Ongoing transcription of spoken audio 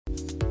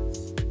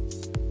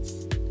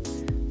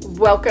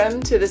Welcome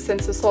to the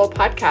Sense of Soul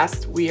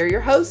podcast. We are your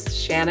hosts,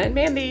 Shanna and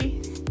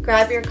Mandy.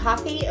 Grab your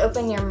coffee,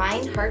 open your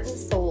mind, heart, and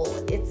soul.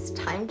 It's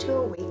time to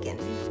awaken.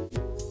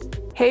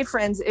 Hey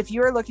friends, if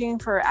you are looking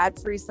for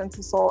ad-free Sense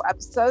of Soul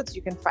episodes,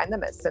 you can find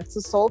them at Sense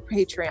of Soul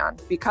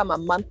Patreon. Become a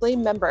monthly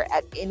member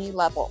at any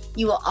level.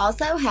 You will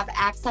also have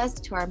access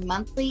to our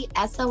monthly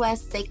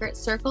SOS Sacred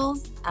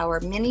Circles, our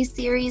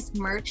mini-series,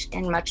 merch,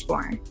 and much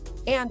more.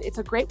 And it's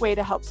a great way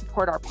to help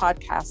support our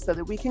podcast so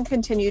that we can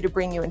continue to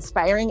bring you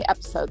inspiring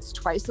episodes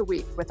twice a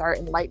week with our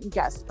enlightened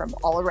guests from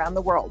all around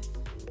the world.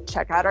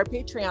 Check out our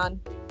Patreon.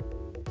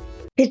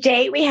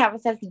 Today we have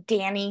with us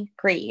Danny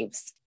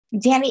Greaves.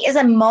 Danny is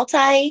a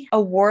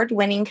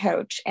multi-award-winning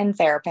coach and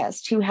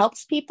therapist who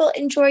helps people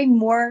enjoy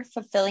more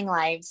fulfilling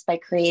lives by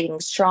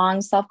creating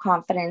strong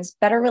self-confidence,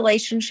 better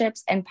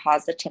relationships, and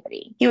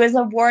positivity. He was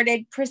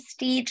awarded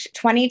Prestige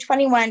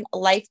 2021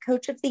 Life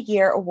Coach of the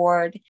Year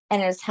Award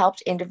and has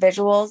helped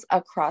individuals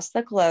across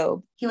the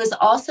globe. He was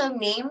also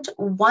named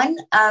one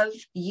of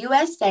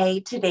USA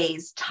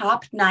Today's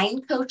top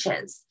 9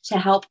 coaches to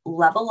help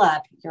level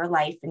up your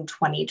life in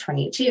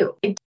 2022.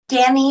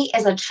 Danny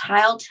is a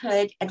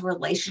childhood and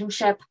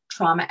relationship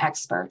trauma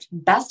expert,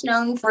 best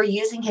known for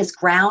using his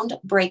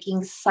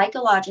groundbreaking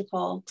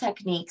psychological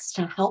techniques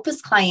to help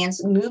his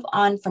clients move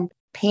on from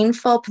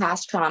painful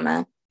past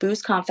trauma,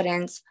 boost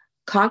confidence,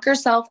 conquer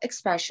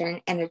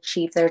self-expression, and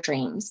achieve their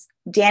dreams.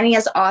 Danny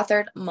has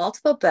authored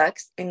multiple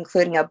books,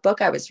 including a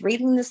book I was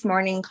reading this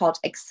morning called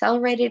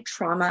Accelerated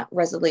Trauma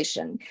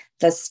Resolution,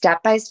 the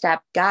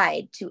step-by-step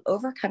guide to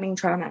overcoming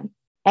trauma.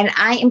 And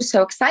I am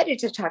so excited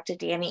to talk to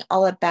Danny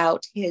all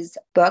about his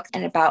book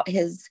and about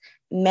his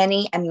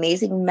many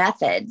amazing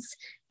methods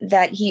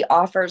that he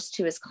offers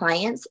to his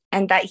clients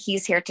and that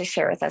he's here to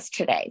share with us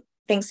today.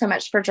 Thanks so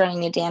much for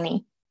joining me,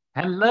 Danny.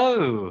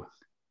 Hello.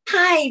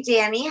 Hi,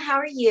 Danny. How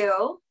are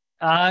you?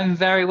 I'm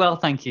very well,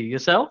 thank you.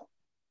 Yourself?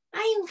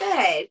 I am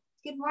good.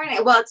 Good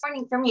morning. Well, it's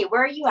morning for me.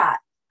 Where are you at?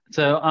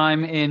 So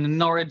I'm in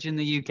Norwich in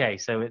the UK,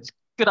 so it's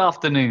good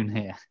afternoon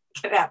here.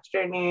 Good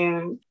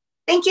afternoon.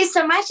 Thank you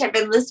so much. I've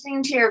been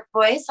listening to your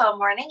voice all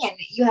morning, and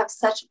you have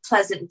such a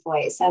pleasant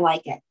voice. I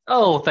like it.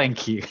 Oh,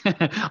 thank you.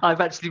 I've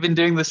actually been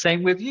doing the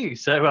same with you.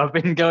 So I've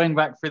been going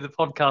back through the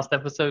podcast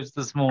episodes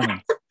this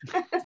morning.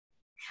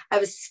 I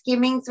was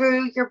skimming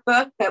through your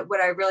book, but what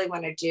I really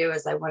want to do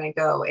is I want to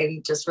go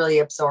and just really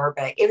absorb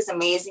it. It was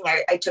amazing.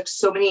 I took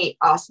so many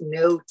awesome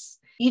notes.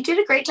 You did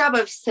a great job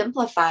of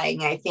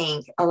simplifying, I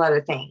think, a lot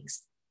of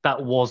things.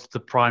 That was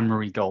the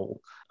primary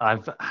goal.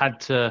 I've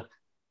had to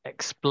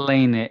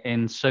explain it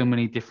in so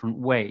many different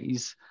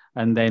ways,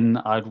 and then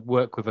I'd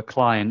work with a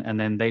client and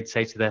then they'd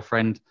say to their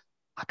friend,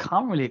 I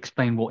can't really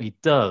explain what he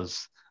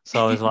does.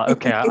 So I was like,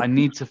 okay, I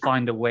need to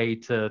find a way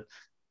to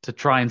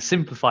try and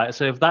simplify it.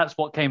 So if that's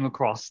what came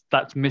across,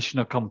 that's mission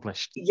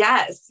accomplished.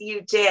 Yes,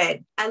 you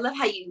did. I love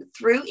how you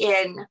threw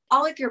in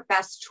all of your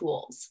best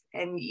tools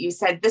and you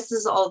said, this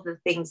is all the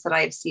things that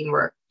I've seen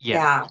work.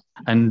 Yeah.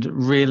 And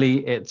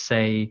really it's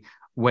a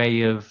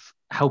way of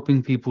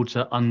helping people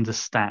to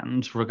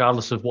understand,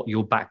 regardless of what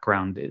your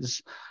background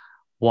is,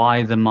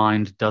 why the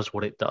mind does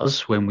what it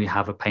does when we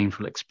have a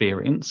painful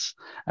experience,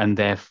 and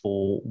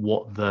therefore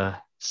what the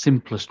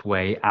simplest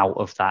way out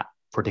of that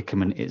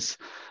predicament is.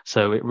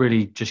 So it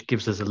really just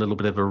gives us a little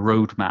bit of a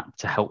roadmap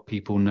to help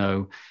people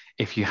know,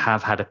 if you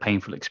have had a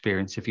painful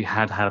experience, if you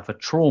had a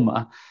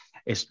trauma,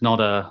 it's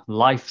not a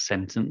life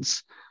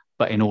sentence,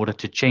 but in order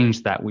to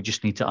change that, we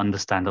just need to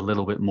understand a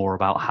little bit more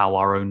about how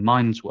our own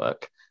minds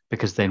work,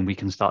 because then we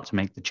can start to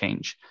make the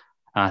change.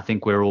 And I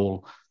think we're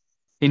all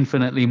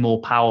infinitely more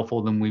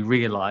powerful than we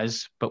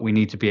realize, but we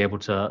need to be able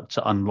to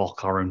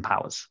unlock our own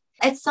powers.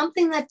 It's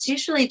something that's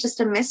usually just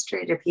a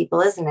mystery to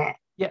people, isn't it?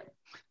 Yeah.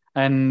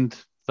 And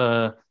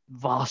the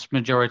vast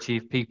majority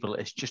of people,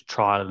 it's just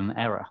trial and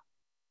error.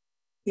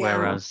 Yeah.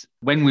 Whereas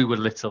when we were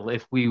little,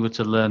 if we were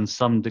to learn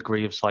some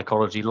degree of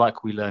psychology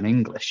like we learn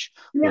English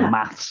or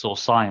maths or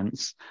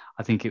science,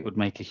 I think it would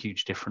make a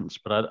huge difference.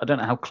 But I don't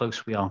know how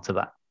close we are to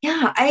that.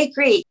 Yeah, I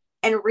agree.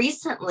 And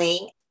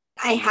recently,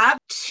 I have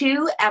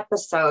 2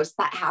 episodes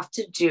that have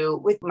to do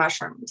with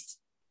mushrooms.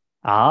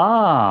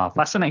 Ah,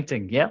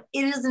 fascinating. Yeah.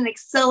 It is an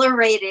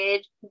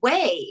accelerated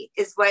way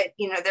is what,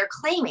 they're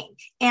claiming.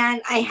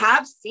 And I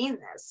have seen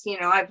this,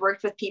 I've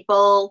worked with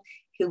people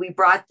who we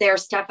brought their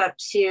stuff up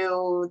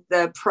to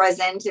the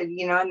present and,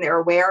 and they're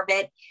aware of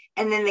it.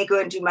 And then they go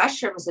and do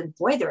mushrooms and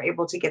boy, they're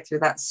able to get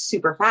through that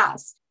super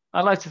fast.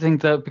 I like to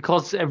think that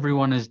because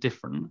everyone is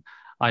different,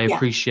 I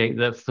appreciate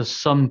that for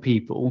some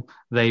people,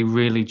 they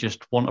really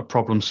just want a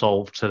problem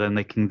solved so then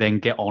they can then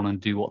get on and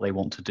do what they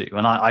want to do.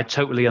 And I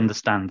totally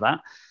understand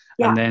that.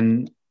 Yeah. And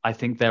then I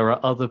think there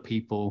are other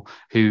people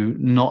who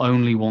not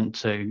only want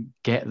to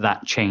get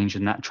that change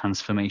and that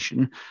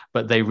transformation,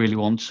 but they really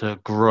want to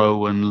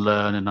grow and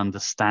learn and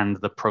understand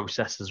the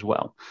process as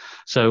well.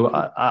 So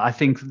I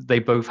think they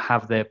both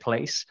have their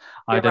place.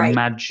 I'd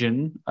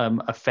imagine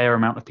a fair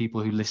amount of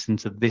people who listen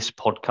to this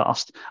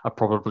podcast are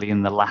probably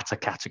in the latter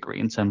category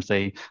in terms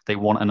they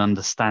want an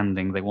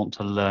understanding, they want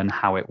to learn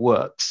how it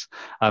works.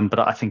 But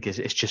I think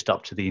it's just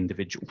up to the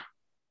individual.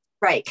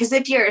 Right. Because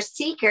if you're a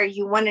seeker,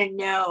 you want to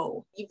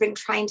know, you've been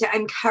trying to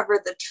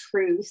uncover the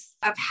truth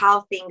of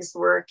how things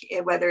work,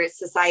 whether it's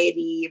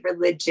society,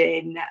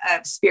 religion,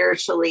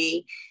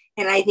 spiritually.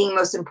 And I think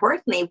most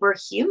importantly, we're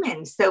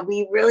human. So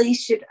we really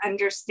should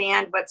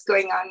understand what's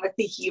going on with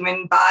the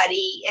human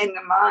body and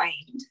the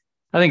mind.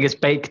 I think it's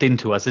baked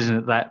into us,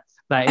 isn't it?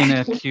 That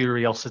inner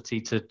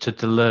curiosity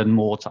to learn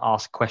more, to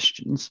ask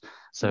questions.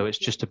 So it's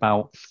just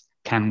about,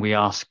 can we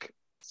ask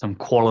some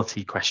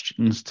quality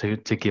questions to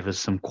give us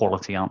some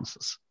quality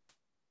answers?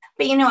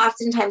 But,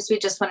 oftentimes we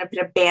just want to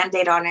put a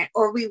Band-Aid on it,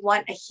 or we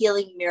want a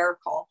healing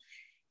miracle,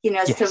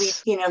 Yes. So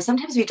we,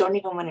 sometimes we don't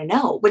even want to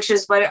know, which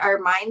is what our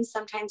minds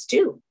sometimes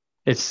do.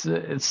 It's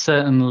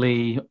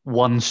certainly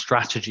one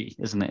strategy,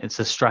 isn't it? It's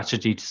a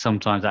strategy to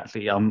sometimes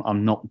actually,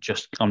 I'm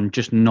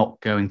just not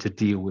going to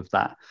deal with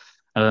that.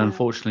 And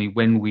unfortunately,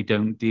 when we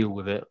don't deal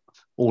with it,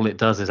 all it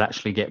does is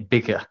actually get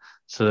bigger.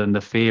 So then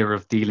the fear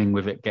of dealing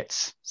with it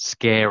gets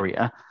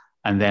scarier.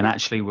 And then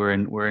actually we're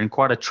in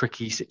quite a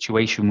tricky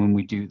situation when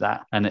we do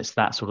that. And it's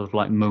that sort of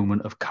like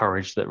moment of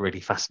courage that really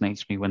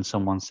fascinates me, when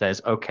someone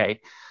says, okay,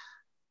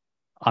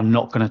 I'm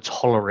not going to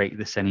tolerate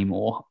this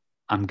anymore.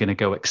 I'm going to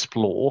go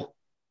explore.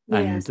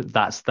 Yes. And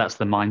that's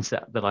the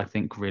mindset that I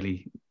think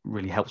really,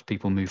 really helps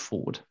people move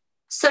forward.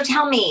 So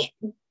tell me,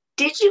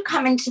 did you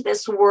come into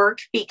this work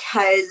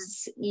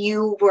because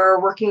you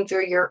were working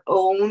through your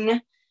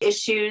own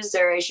issues,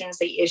 or I shouldn't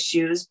say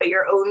issues, but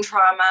your own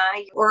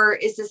trauma? Or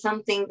is this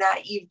something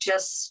that you've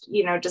just,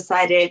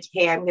 decided,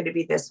 hey, I'm going to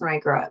be this when I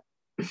grow up?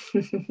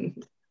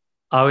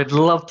 I would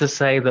love to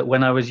say that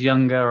when I was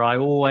younger, I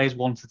always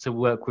wanted to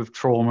work with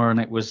trauma and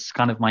it was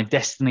kind of my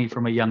destiny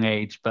from a young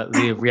age, but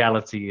the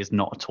reality is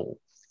not at all.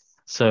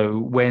 So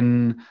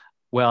when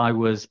I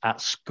was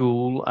at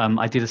school,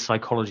 I did a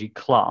psychology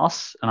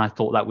class and I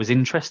thought that was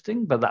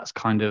interesting, but that's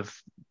kind of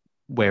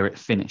where it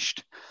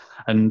finished.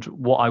 And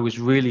what I was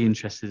really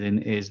interested in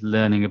is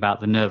learning about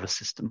the nervous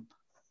system.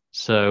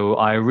 So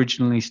I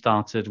originally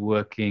started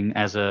working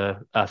as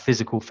a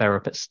physical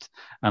therapist,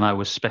 and I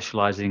was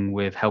specializing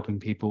with helping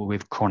people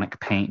with chronic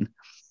pain.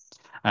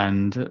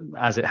 And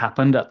as it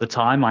happened at the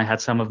time, I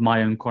had some of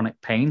my own chronic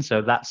pain.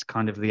 So that's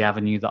kind of the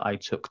avenue that I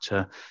took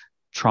to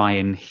try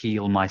and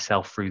heal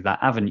myself through that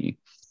avenue.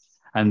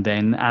 And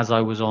then as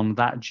I was on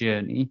that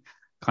journey,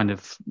 kind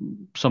of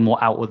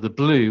somewhat out of the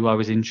blue, I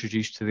was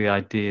introduced to the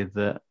idea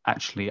that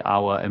actually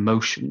our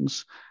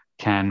emotions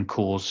can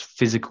cause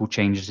physical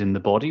changes in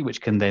the body,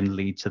 which can then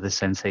lead to the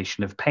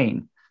sensation of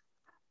pain.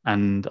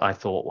 And I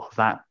thought,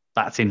 well,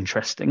 that's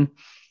interesting.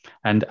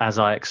 And as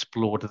I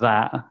explored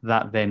that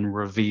then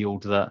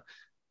revealed that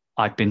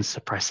I'd been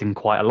suppressing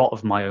quite a lot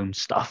of my own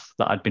stuff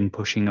that I'd been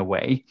pushing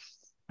away.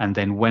 And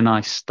then when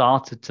I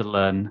started to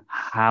learn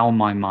how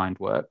my mind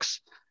works,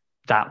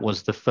 that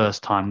was the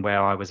first time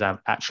where I was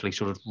actually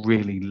sort of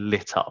really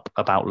lit up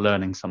about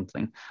learning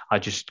something. I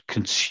just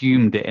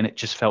consumed it and it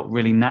just felt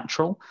really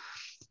natural.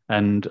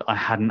 And I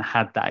hadn't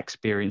had that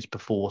experience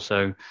before.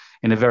 So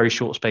in a very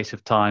short space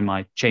of time,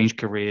 I changed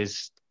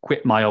careers,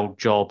 quit my old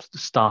job,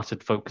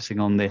 started focusing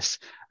on this.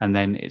 And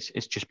then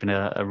it's just been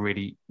a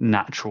really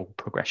natural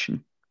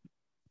progression.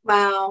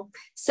 Wow.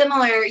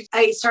 Similar.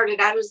 I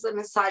started out as a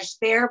massage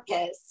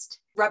therapist,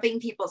 rubbing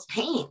people's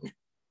pain.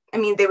 I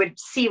mean, they would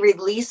see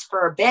release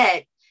for a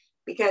bit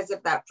because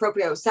of that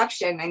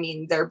proprioception. I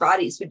mean, their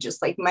bodies would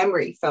just like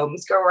memory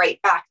foams go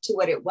right back to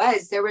what it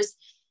was. There was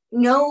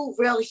no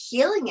real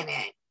healing in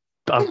it.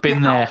 I've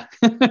been there.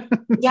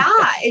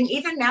 Yeah. And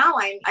even now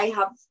I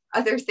have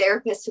other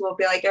therapists who will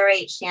be like, all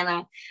right,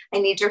 Shanna, I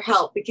need your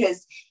help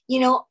because,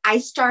 I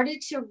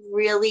started to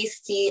really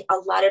see a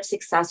lot of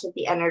success with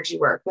the energy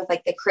work, with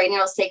like the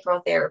cranial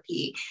sacral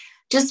therapy,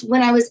 just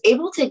when I was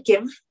able to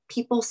give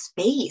people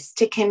space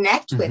to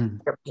connect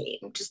with their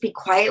pain, just be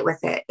quiet with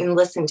it and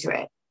listen to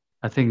it.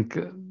 I think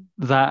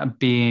that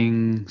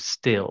being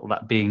still,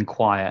 that being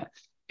quiet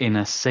in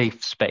a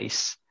safe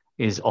space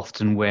is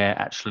often where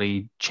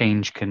actually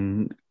change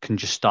can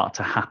just start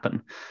to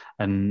happen.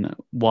 And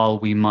while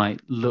we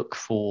might look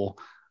for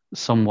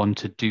someone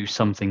to do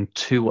something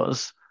to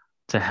us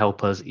to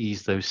help us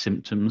ease those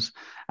symptoms,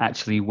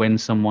 actually when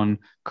someone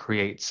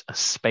creates a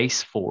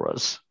space for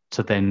us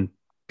to then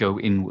go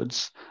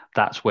inwards,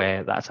 that's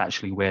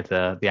actually where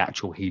the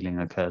actual healing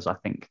occurs, I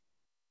think.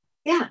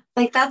 Yeah,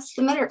 like that's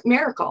the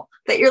miracle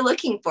that you're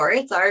looking for.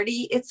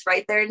 It's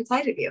right there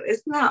inside of you.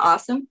 Isn't that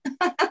awesome?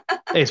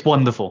 It's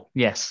wonderful.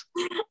 Yes.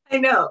 I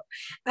know.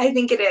 I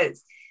think it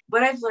is.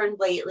 What I've learned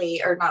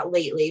lately, or not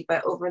lately,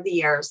 but over the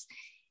years,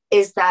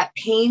 is that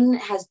pain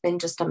has been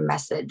just a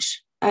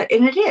message. And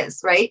it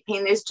is, right?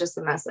 Pain is just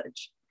a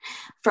message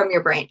from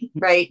your brain,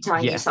 right?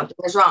 Telling you something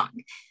is wrong.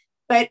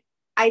 But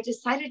I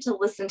decided to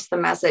listen to the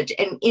message.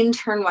 And in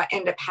turn, what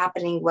ended up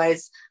happening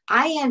was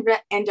I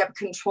end up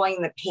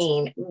controlling the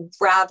pain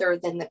rather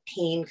than the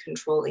pain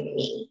controlling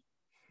me.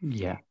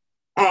 Yeah.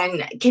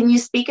 And can you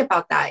speak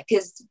about that?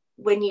 Because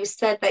when you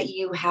said that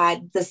you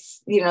had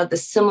this, the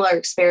similar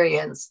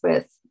experience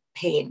with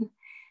pain,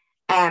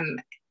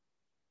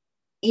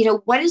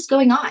 what is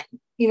going on?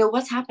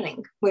 what's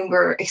happening when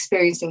we're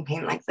experiencing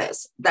pain like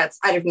this? That's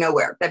out of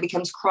nowhere, that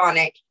becomes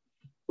chronic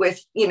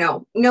with,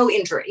 no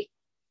injury.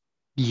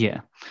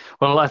 Yeah.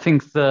 Well, I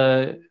think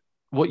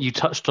what you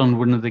touched on,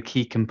 one of the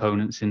key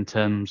components in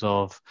terms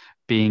of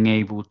being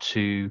able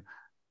to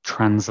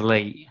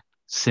translate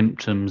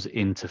symptoms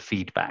into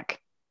feedback.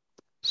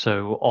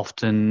 So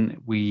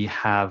often we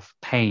have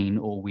pain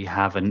or we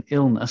have an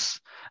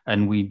illness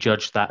and we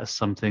judge that as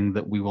something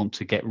that we want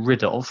to get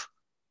rid of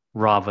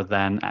rather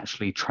than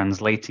actually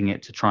translating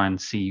it to try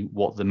and see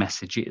what the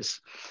message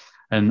is.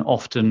 And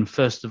often,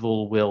 first of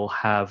all, we'll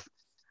have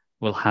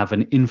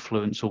an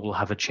influence or we'll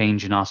have a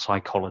change in our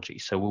psychology.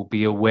 So we'll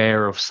be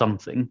aware of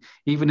something,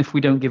 even if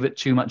we don't give it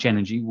too much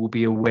energy, we'll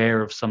be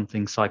aware of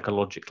something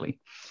psychologically.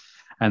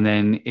 And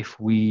then if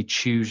we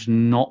choose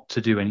not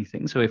to do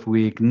anything, so if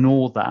we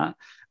ignore that,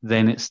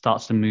 then it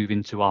starts to move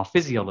into our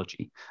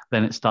physiology.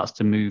 Then it starts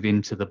to move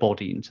into the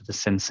body, into the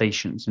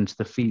sensations, into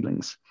the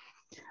feelings.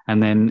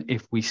 And then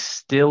if we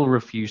still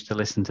refuse to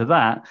listen to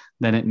that,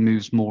 then it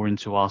moves more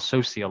into our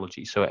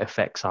sociology. So it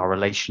affects our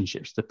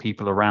relationships, the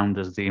people around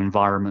us, the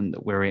environment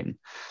that we're in.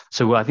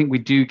 So I think we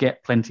do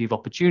get plenty of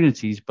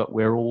opportunities, but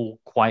we're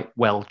all quite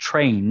well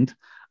trained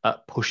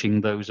at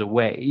pushing those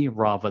away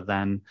rather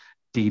than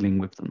dealing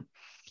with them.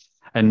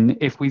 And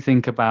if we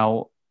think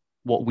about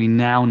what we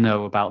now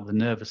know about the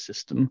nervous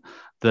system,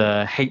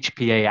 the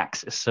HPA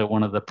axis, so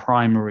one of the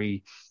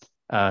primary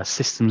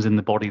systems in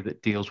the body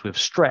that deals with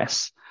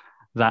stress,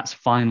 that's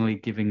finally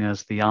giving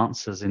us the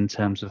answers in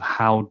terms of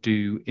how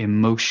do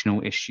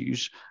emotional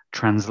issues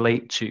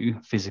translate to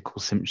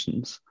physical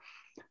symptoms.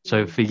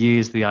 So for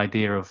years, the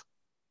idea of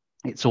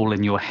it's all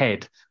in your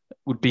head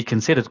would be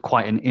considered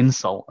quite an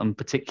insult, and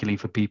particularly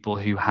for people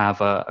who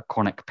have a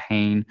chronic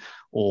pain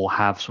or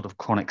have sort of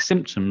chronic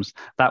symptoms,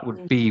 that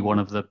would be one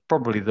of the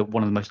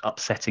most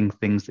upsetting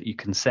things that you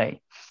can say.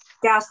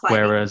 Gaslighting.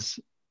 Whereas,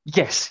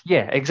 yes,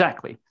 yeah,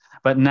 exactly.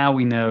 But now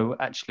we know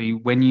actually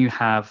when you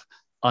have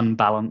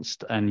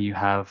unbalanced and you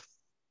have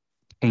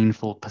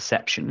painful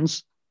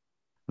perceptions,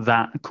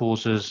 that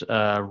causes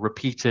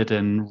repeated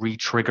and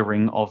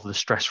re-triggering of the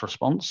stress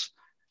response,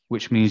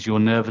 which means your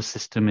nervous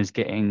system is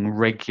getting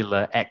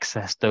regular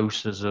excess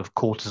doses of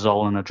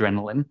cortisol and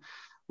adrenaline,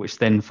 which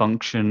then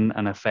function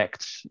and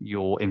affect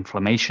your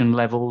inflammation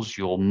levels,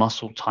 your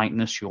muscle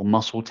tightness, your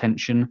muscle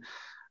tension.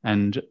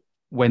 And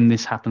when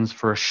this happens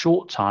for a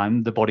short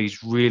time, the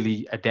body's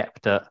really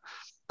adept at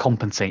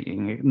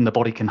compensating, and the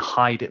body can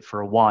hide it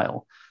for a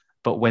while.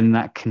 But when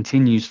that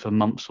continues for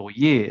months or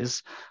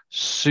years,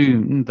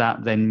 soon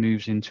that then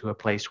moves into a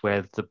place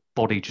where the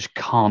body just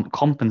can't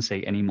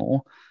compensate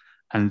anymore.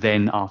 And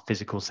then our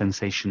physical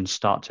sensations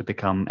start to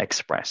become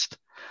expressed.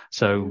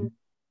 So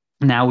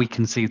now we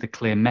can see the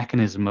clear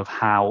mechanism of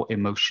how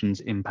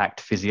emotions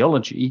impact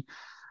physiology.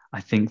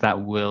 I think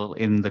that will,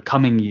 in the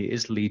coming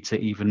years, lead to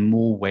even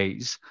more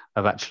ways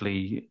of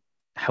actually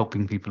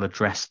helping people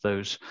address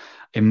those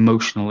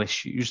emotional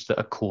issues that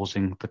are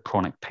causing the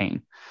chronic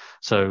pain.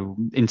 So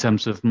in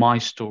terms of my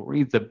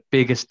story, the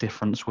biggest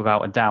difference,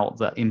 without a doubt,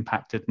 that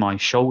impacted my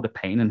shoulder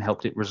pain and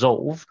helped it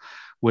resolve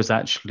was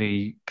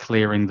actually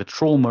clearing the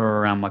trauma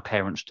around my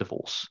parents'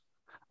 divorce.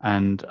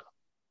 And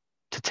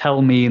to tell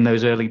me in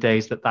those early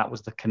days that that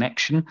was the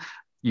connection,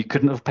 you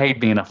couldn't have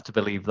paid me enough to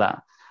believe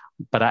that.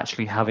 But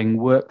actually having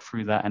worked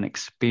through that and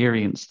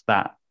experienced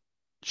that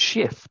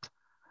shift,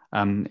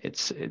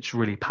 it's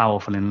really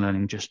powerful in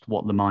learning just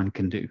what the mind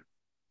can do.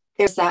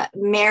 There's that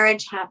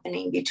marriage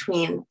happening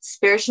between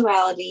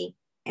spirituality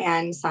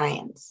and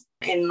science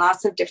in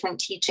lots of different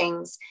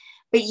teachings.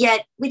 But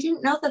yet we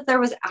didn't know that there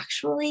was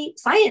actually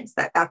science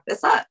that backed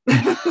this up.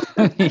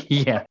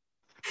 Yeah.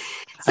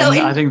 So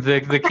I think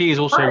the key is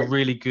also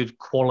really good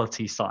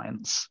quality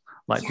science,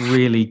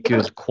 really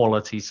good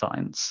quality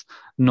science,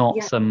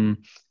 not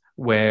some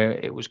where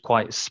it was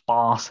quite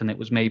sparse and it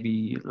was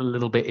maybe a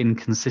little bit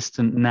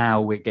inconsistent.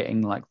 Now we're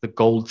getting like the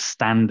gold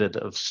standard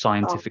of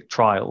scientific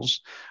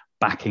trials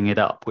backing it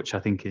up, which I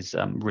think is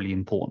really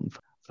important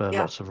for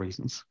lots of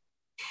reasons.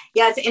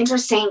 Yeah, it's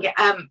interesting.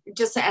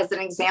 Just as an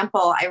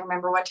example, I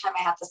remember one time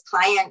I had this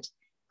client,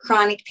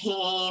 chronic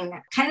pain,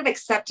 kind of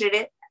accepted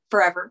it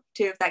forever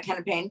too, that kind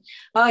of pain.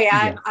 Oh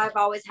yeah. I've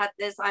always had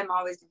this. I'm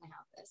always going to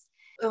have this.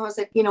 And I was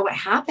like, what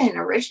happened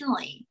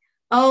originally?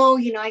 Oh,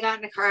 I got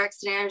in a car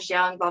accident. I was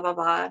young, blah, blah,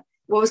 blah.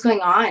 What was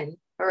going on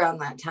around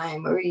that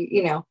time? Or,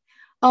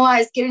 I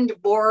was getting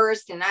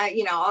divorced and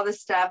all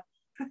this stuff.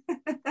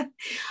 And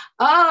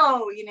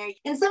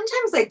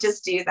sometimes I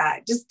just do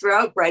that, just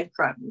throw out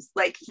breadcrumbs,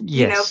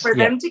 for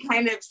them to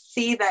kind of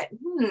see that,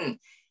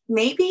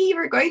 maybe you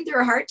were going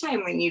through a hard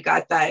time when you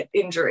got that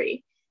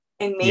injury,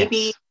 and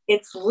maybe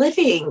it's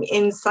living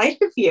inside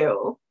of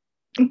you.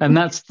 And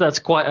that's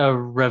quite a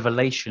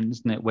revelation,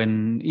 isn't it?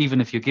 When even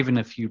if you're given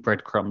a few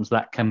breadcrumbs,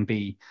 that can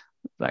be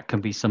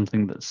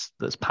something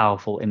that's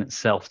powerful in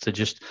itself, to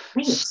just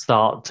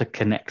start to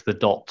connect the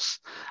dots.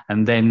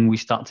 And then we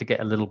start to get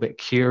a little bit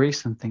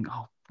curious and think,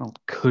 oh, well,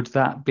 could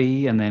that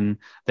be? And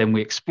then we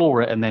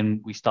explore it, and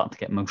then we start to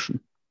get motion.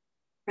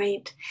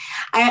 Right.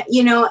 A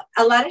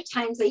lot of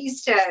times I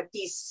used to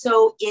be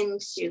so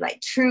into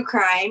like true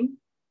crime.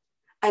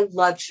 I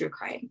love true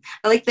crime.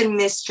 I like the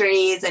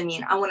mysteries. I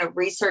mean, I want to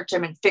research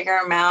them and figure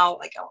them out.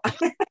 Like,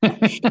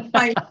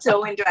 I'm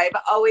so into it.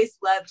 I've always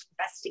loved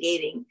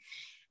investigating.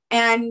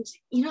 And,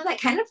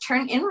 that kind of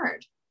turned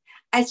inward.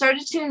 I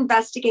started to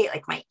investigate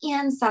like my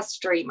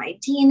ancestry, my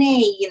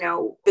DNA,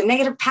 the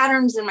negative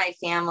patterns in my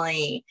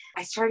family.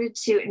 I started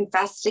to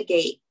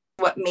investigate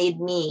what made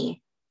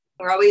me.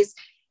 We're always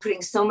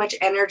putting so much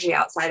energy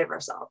outside of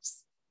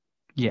ourselves.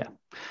 Yeah.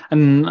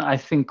 And I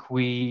think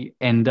we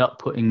end up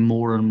putting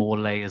more and more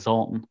layers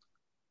on.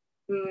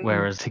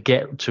 Whereas to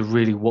get to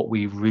really what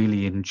we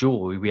really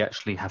enjoy, we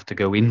actually have to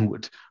go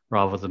inward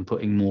rather than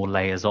putting more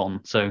layers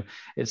on. So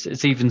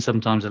it's even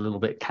sometimes a little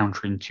bit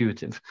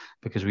counterintuitive,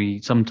 because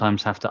we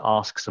sometimes have to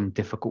ask some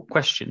difficult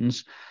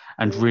questions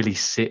and really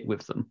sit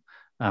with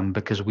them,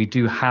 because we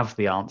do have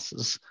the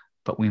answers,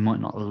 but we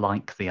might not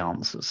like the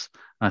answers.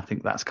 And I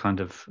think that's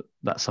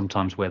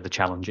sometimes where the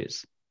challenge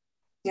is.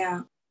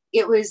 Yeah.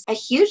 It was a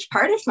huge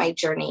part of my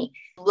journey,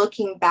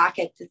 looking back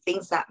at the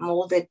things that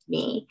molded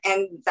me,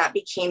 and that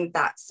became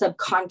that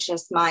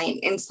subconscious mind.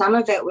 And some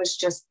of it was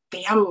just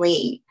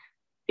family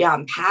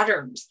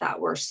patterns that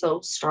were so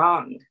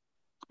strong.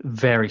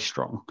 Very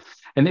strong.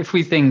 And if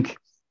we think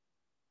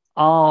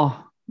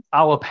our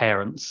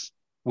parents,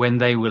 when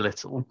they were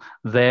little,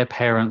 their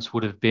parents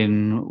would have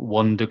been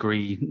 1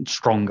 degree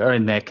stronger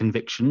in their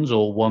convictions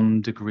or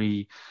 1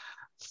 degree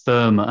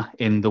firmer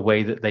in the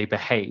way that they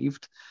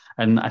behaved.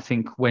 And I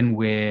think when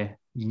we're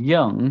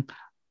young,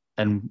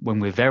 and when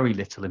we're very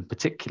little in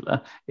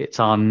particular, it's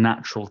our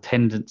natural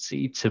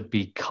tendency to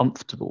be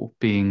comfortable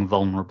being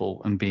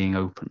vulnerable and being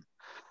open.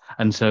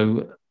 And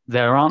so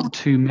there aren't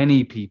too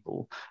many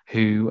people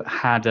who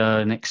had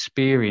an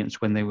experience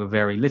when they were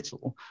very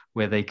little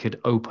where they could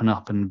open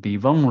up and be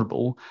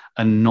vulnerable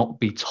and not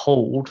be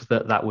told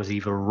that that was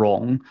either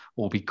wrong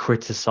or be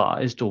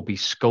criticized or be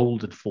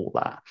scolded for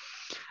that.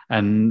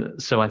 And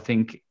so I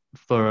think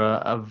for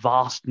a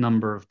vast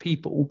number of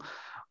people,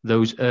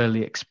 those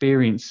early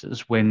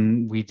experiences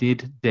when we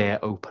did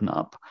dare open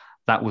up,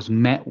 that was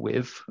met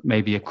with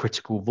maybe a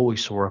critical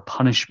voice or a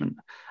punishment.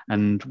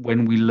 And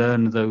when we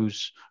learn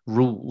those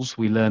rules,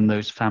 we learn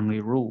those family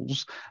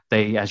rules,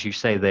 they, as you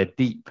say, they're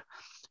deep.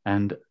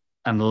 And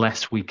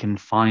unless we can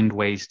find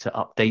ways to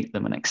update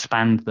them and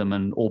expand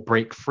them or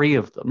break free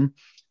of them,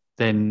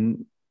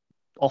 then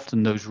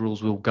often those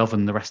rules will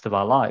govern the rest of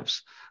our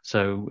lives.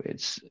 So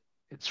it's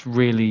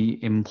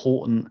really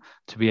important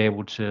to be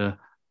able to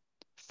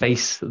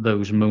face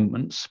those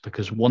moments,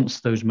 because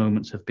once those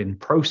moments have been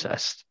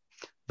processed,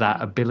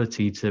 that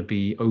ability to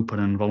be open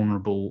and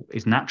vulnerable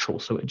is natural.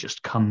 So it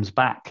just comes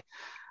back,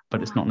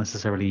 but it's not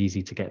necessarily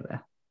easy to get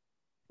there.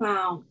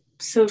 Wow.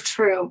 So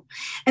true.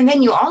 And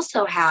then you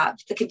also have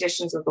the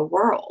conditions of the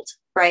world,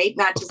 right?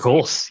 Not just, of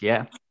course,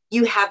 yeah.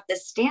 You have the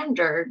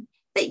standard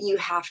that you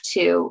have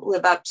to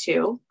live up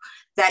to,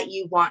 that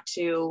you want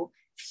to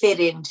fit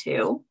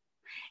into.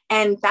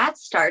 And that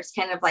starts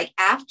kind of like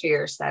after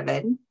you're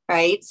 7,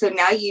 right? So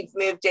now you've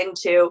moved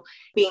into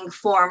being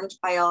formed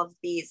by all of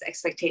these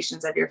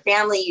expectations of your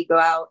family. You go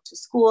out to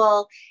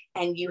school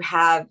and you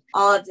have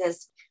all of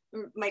this.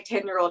 My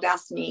 10-year-old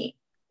asked me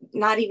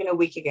not even a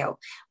week ago,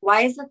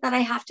 why is it that I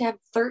have to have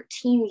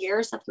 13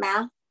 years of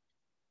math?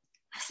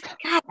 I said,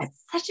 God,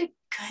 that's such a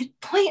good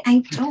point. I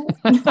don't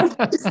know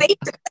what to say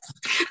to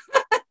this.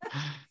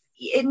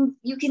 And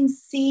you can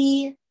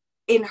see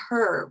in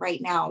her right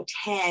now,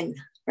 10,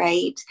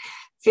 right?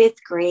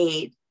 5th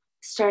grade,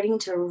 starting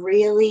to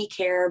really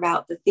care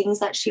about the things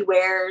that she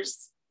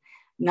wears,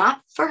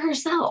 not for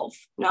herself,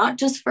 not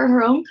just for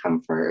her own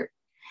comfort.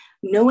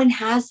 No one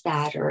has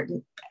that, or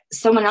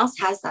someone else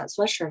has that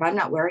sweatshirt. I'm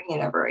not wearing it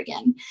ever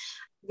again.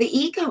 The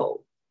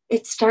ego,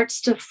 it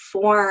starts to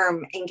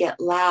form and get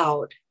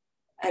loud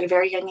at a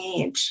very young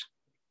age.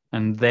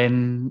 And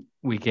then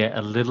we get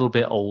a little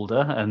bit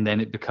older, and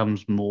then it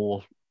becomes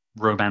more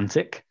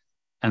romantic.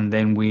 And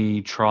then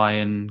we try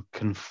and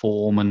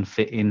conform and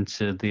fit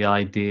into the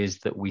ideas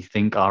that we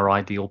think our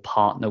ideal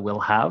partner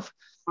will have.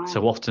 Wow.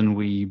 So often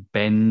we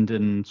bend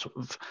and sort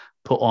of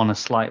put on a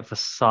slight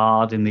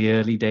facade in the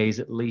early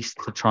days, at least,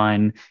 to try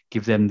and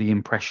give them the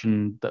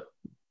impression that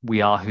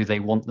we are who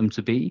they want them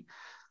to be.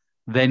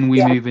 Then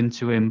we move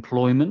into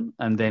employment,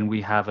 and then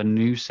we have a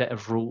new set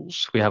of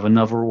rules. We have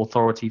another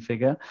authority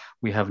figure.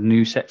 We have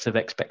new sets of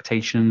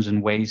expectations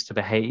and ways to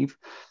behave.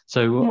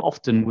 So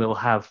often we'll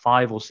have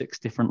 5 or 6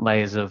 different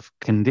layers of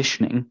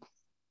conditioning,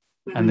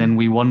 and then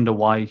we wonder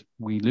why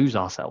we lose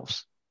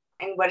ourselves.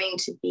 And wanting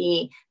to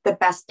be the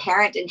best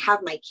parent and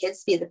have my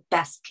kids be the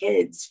best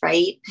kids,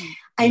 right?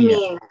 I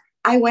mean,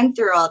 I went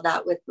through all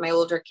that with my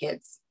older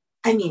kids.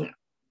 I mean,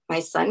 my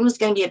son was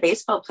going to be a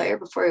baseball player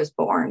before he was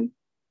born,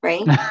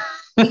 right?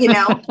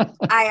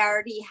 I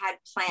already had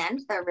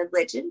planned their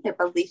religion, their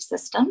belief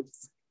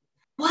systems.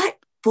 What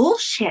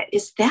bullshit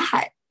is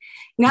that?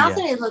 Now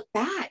that I look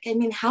back, I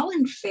mean, how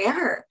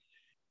unfair,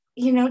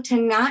 to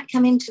not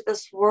come into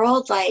this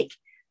world like,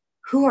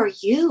 who are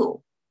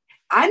you?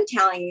 I'm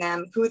telling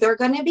them who they're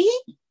going to be.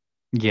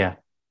 Yeah.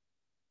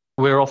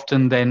 We're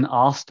often then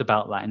asked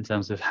about that in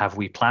terms of, have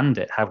we planned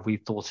it? Have we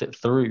thought it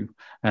through?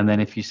 And then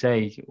if you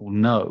say, well,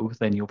 no,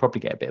 then you'll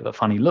probably get a bit of a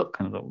funny look.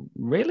 And go,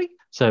 really?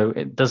 So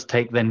it does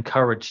take then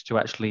courage to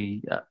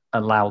actually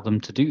allow them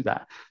to do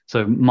that.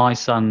 So my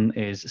son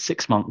is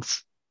 6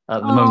 months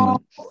at the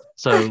moment.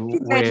 So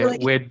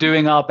we're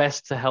doing our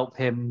best to help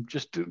him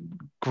just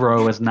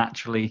grow as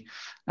naturally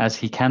as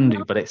he can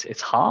do, but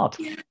it's hard.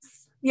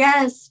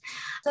 Yes.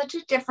 Such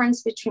a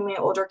difference between my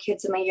older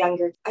kids and my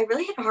younger. I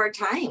really had a hard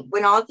time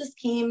when all this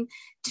came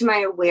to my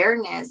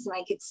awareness and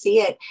I could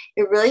see it.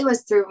 It really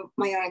was through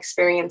my own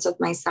experience with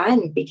my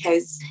son,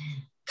 because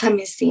come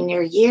his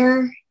senior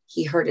year,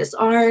 he hurt his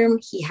arm.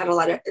 He had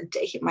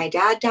my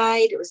dad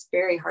died. It was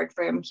very hard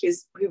for him. He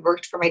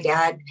worked for my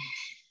dad.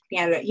 He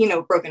had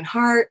a, broken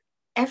heart.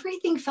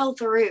 Everything fell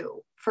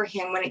through for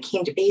him when it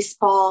came to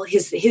baseball.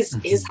 His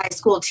high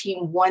school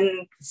team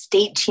won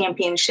state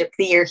championship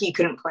the year he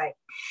couldn't play.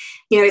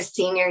 His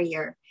senior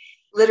year.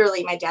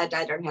 Literally, my dad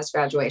died on his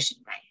graduation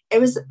day.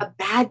 It was a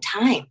bad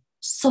time.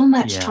 So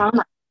much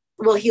trauma.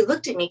 Well, he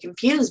looked at me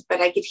confused,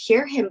 but I could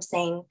hear him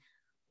saying,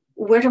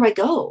 where do I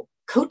go?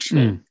 Coach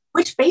me.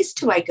 Which base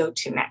do I go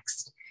to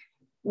next?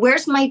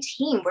 Where's my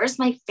team? Where's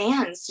my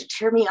fans to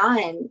cheer me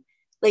on?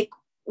 Like,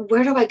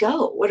 where do I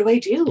go? What do I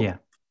do? Yeah.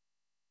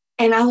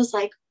 And I was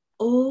like,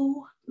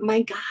 oh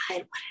my God, what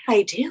did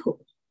I do?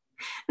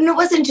 And it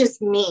wasn't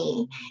just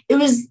me. It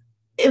was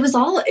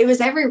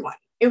everyone.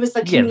 It was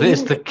the community. Yeah,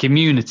 it's the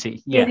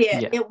community. Yeah.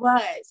 It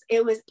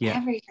was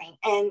everything.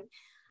 And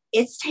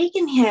it's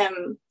taken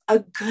him a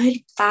good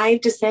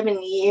 5 to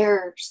 7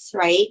 years,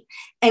 right?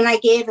 And I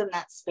gave him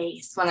that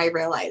space when I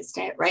realized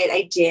it, right?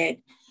 I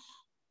did.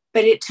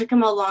 But it took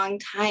him a long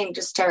time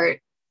to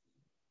start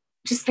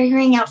just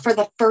figuring out for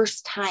the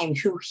first time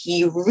who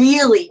he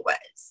really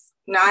was.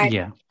 Not,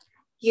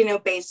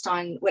 based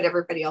on what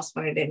everybody else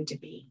wanted him to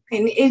be.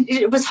 And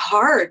it was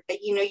hard, but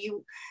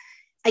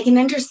I can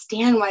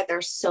understand why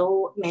there's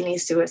so many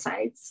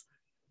suicides.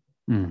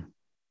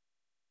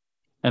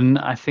 And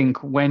I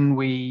think when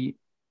we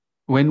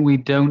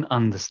don't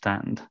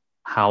understand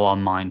how our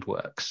mind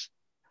works,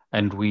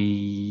 and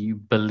we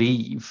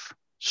believe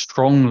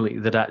strongly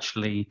that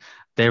actually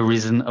there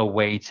isn't a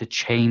way to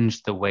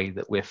change the way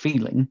that we're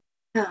feeling,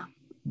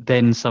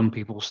 then some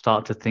people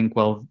start to think,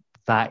 well,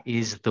 that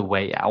is the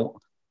way out,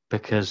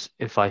 because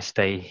if I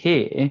stay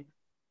here,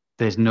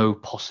 there's no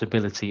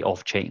possibility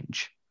of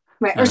change.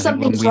 Right. Or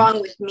something's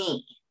wrong with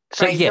me.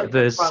 So right?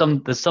 There's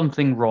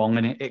something wrong,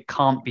 and it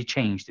can't be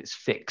changed. It's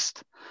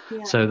fixed.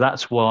 Yeah. So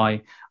that's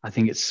why I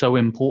think it's so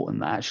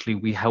important that actually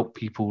we help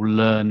people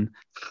learn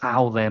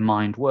how their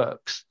mind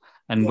works.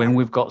 And when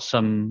we've got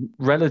some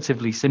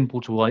relatively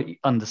simple to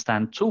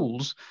understand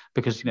tools,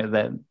 because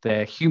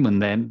they're human,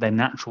 they're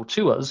natural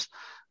to us,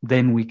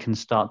 then we can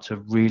start to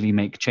really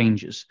make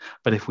changes.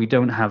 But if we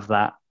don't have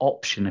that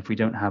option, if we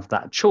don't have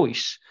that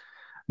choice,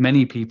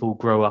 many people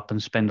grow up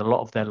and spend a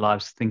lot of their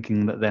lives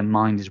thinking that their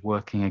mind is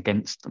working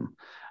against them.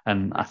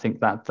 And I think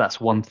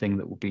that's one thing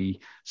that will be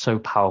so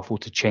powerful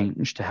to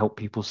change, to help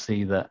people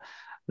see that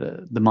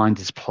the mind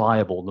is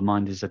pliable, the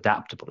mind is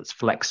adaptable, it's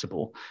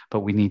flexible, but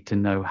we need to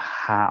know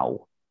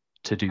how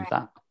to do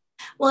that.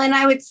 Well, and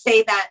I would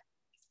say that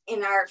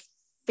in our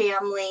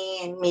family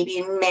and maybe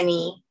in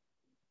many,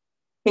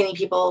 many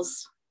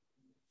people's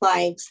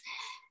lives,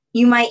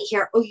 you might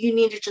hear, oh, you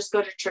need to just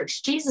go to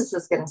church. Jesus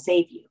is going to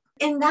save you.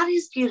 And that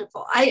is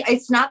beautiful.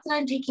 It's not that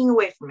I'm taking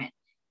away from it.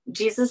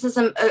 Jesus is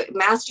a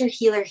master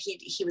healer.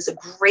 He was a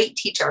great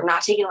teacher. I'm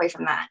not taking away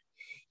from that.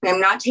 And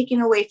I'm not taking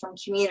away from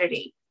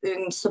community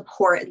and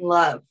support and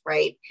love,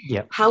 right?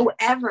 Yeah.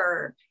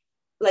 However,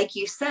 like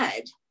you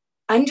said,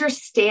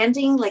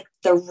 understanding like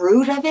the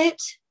root of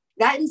it,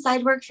 that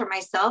inside work for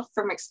myself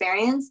from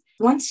experience,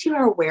 once you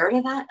are aware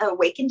to that,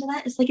 awakened to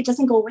that, it's like it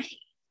doesn't go away.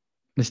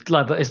 It's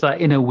that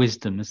inner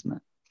wisdom, isn't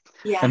it?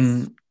 Yes.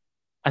 And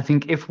I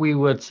think if we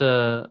were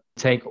to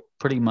take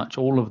pretty much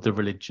all of the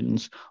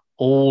religions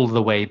all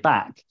the way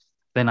back,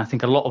 then I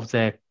think a lot of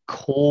their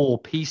core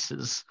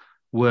pieces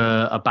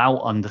were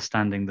about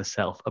understanding the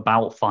self,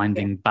 about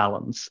finding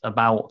balance,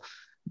 about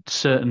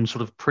certain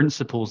sort of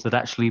principles that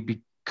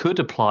actually could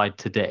apply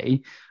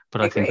today.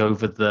 But I think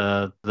over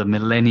the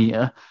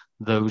millennia,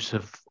 those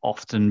have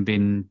often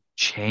been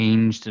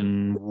changed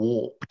and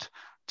warped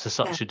to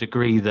such a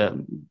degree that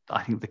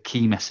I think the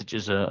key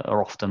messages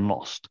are often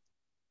lost.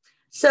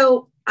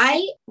 So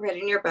I read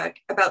in your book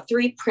about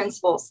 3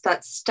 principles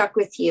that stuck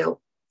with you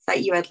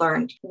that you had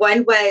learned.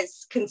 One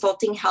was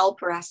consulting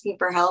help or asking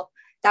for help.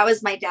 That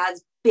was my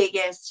dad's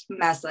biggest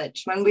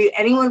message. When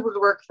anyone would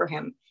work for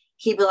him,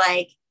 he'd be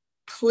like,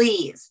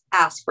 please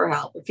ask for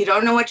help. If you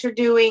don't know what you're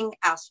doing,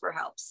 ask for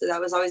help. So that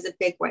was always a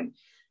big one.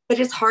 But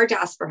it's hard to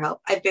ask for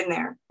help. I've been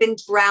there, been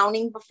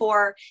drowning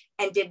before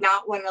and did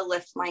not want to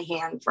lift my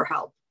hand for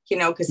help,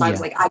 because I was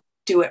like, I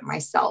do it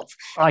myself.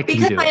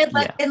 Because I had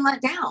been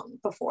let down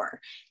before,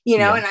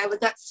 and I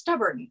got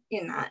stubborn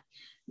in that.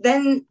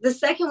 Then the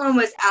second one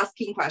was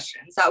asking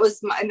questions. That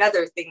was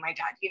another thing my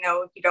dad,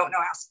 if you don't know,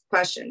 ask a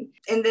question.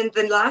 And then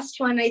the last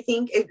one, I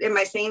think, am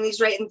I saying these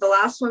right? And the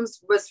last one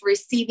was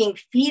receiving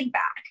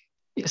feedback.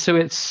 So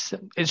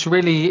it's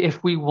really,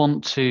 if we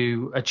want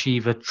to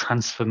achieve a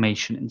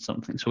transformation in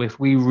something, so if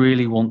we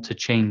really want to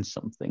change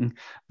something,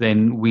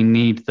 then we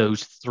need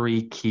those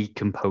three key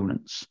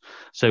components.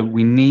 So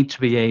we need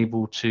to be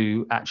able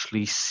to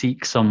actually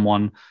seek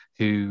someone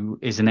who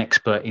is an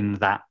expert in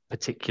that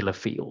particular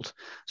field.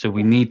 So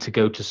we need to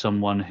go to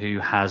someone who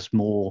has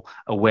more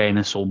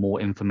awareness or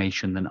more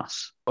information than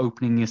us,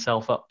 opening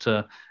yourself up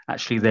to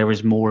actually there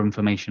is more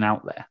information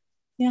out there.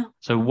 Yeah.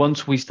 So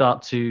once we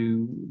start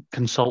to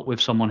consult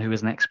with someone who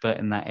is an expert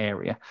in that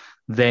area,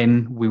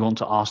 then we want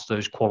to ask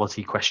those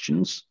quality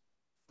questions.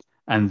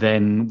 And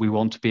then we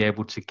want to be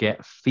able to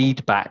get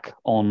feedback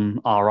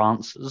on our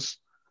answers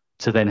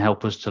to then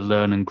help us to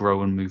learn and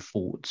grow and move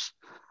forwards.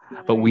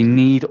 But we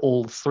need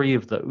all three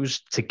of those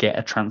to get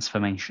a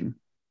transformation.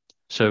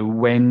 So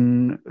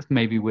when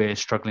maybe we're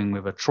struggling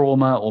with a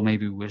trauma, or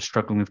maybe we're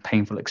struggling with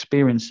painful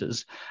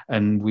experiences,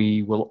 and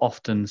we will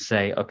often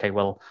say, okay,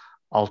 well,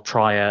 I'll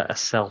try a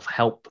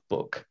self-help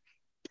book.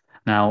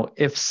 Now,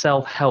 if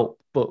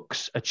self-help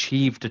books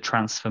achieved a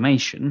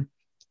transformation,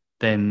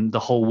 then the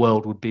whole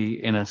world would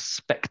be in a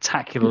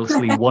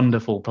spectacularly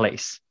wonderful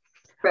place.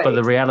 Right. But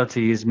the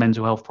reality is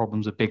mental health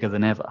problems are bigger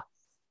than ever.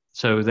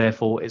 So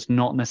therefore, it's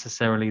not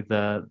necessarily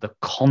the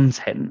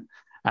content.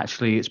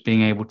 Actually, it's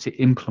being able to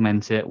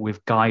implement it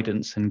with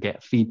guidance and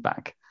get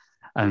feedback.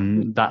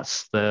 And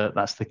that's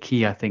the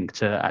key, I think,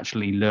 to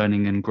actually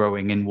learning and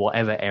growing in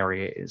whatever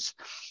area it is.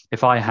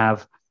 If I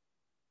have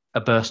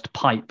a burst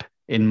pipe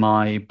in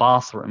my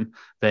bathroom,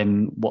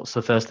 then what's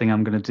the first thing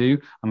I'm going to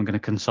do? I'm going to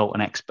consult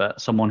an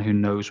expert, someone who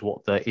knows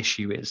what the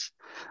issue is.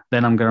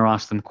 Then I'm going to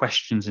ask them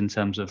questions in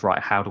terms of,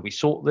 right, how do we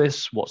sort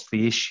this? What's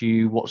the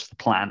issue? What's the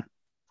plan?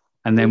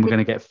 And then we're going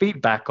to get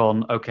feedback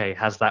on, okay,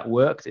 has that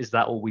worked? Is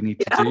that all we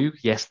need to do?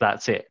 Yes,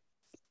 that's it.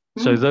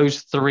 So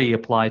those three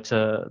apply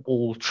to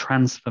all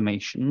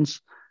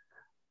transformations.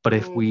 But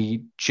if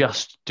we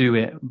just do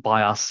it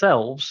by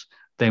ourselves,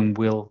 then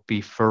we'll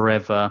be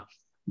forever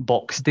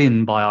boxed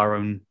in by our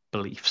own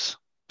beliefs.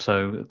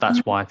 So that's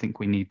why I think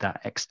we need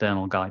that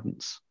external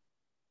guidance.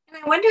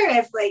 And I wonder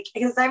if,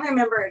 because I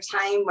remember a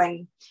time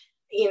when,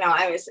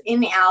 I was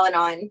in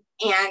Al-Anon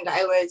and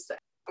I was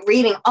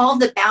reading all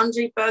the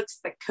boundary books,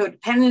 the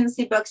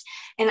codependency books,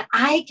 and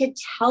I could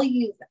tell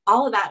you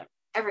all about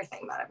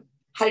everything about it,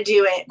 how to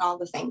do it and all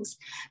the things,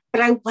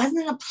 but I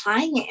wasn't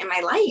applying it in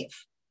my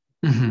life.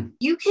 Mm-hmm.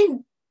 You can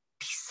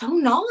be so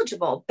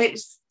knowledgeable, but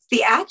it's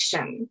the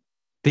action.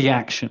 The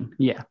action,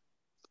 yeah,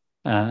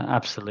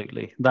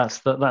 absolutely.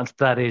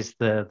 That is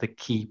the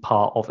key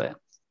part of it,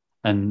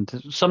 and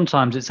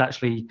sometimes it's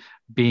actually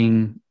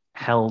being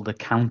held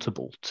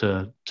accountable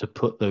to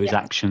put those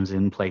actions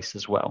in place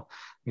as well.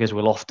 Because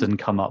we'll often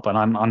come up, and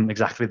I'm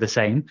exactly the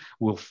same.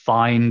 We'll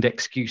find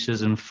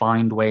excuses and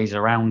find ways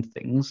around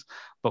things.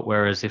 But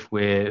whereas if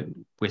we're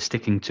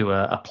sticking to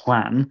a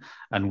plan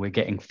and we're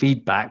getting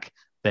feedback,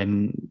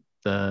 then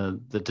the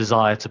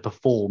desire to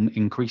perform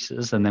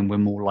increases, and then we're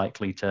more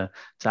likely to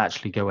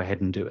actually go ahead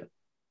and do it.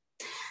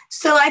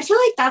 So I feel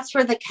like that's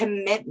where the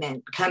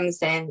commitment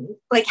comes in.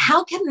 Like,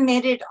 how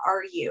committed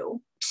are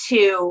you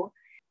to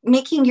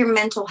making your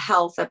mental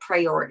health a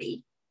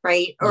priority,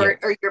 right? Or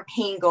your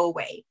pain go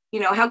away?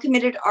 How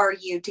committed are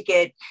you to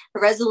get a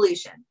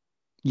resolution?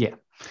 Yeah.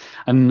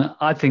 And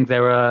I think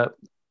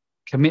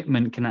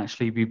commitment can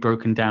actually be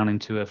broken down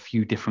into a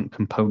few different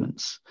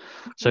components.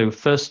 So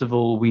first of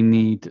all, we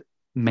need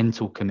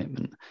mental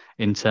commitment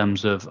in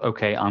terms of,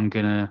 okay, I'm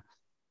going to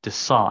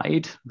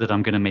decide that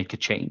I'm going to make a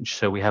change.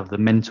 So we have the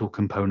mental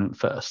component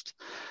first.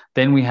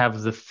 Then we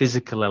have the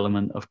physical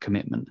element of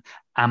commitment.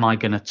 Am I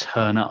going to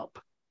turn up?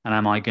 And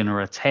am I going to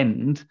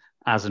attend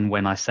as and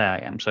when I say I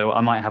am? So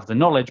I might have the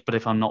knowledge, but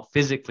if I'm not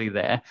physically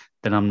there,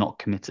 then I'm not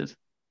committed.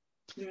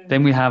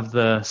 Then we have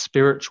the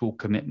spiritual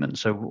commitment.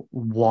 So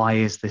why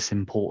is this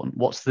important?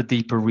 What's the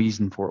deeper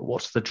reason for it?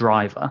 What's the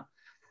driver?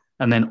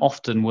 And then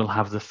often we'll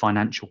have the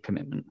financial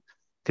commitment.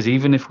 Because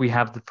even if we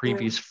have the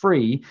previous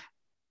three,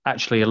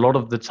 actually a lot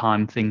of the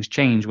time things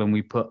change when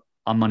we put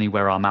our money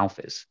where our mouth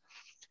is.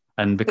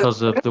 And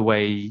because of the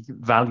way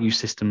value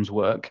systems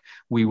work,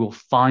 we will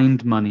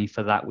find money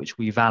for that which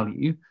we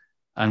value,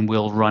 and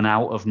we'll run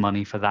out of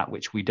money for that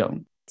which we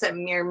don't. It's a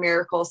mere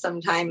miracle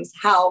sometimes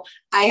how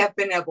I have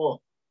been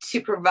able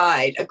to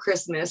provide a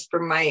Christmas for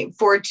my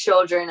 4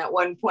 children at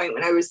one point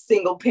when I was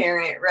single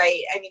parent,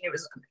 right? I mean, it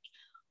was,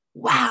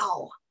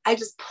 wow, I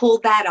just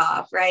pulled that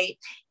off, right?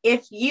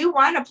 If you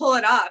want to pull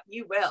it off,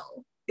 you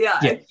will. Yeah.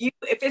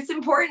 If it's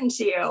important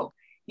to you,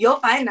 you'll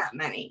find that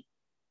money.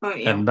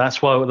 And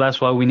that's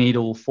why we need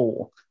all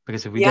 4.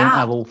 Because if we don't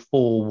have all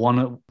 4, one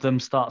of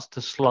them starts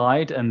to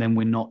slide, and then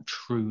we're not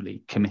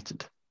truly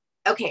committed.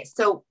 Okay,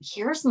 so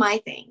here's my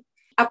thing.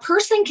 A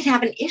person can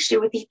have an issue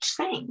with each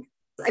thing.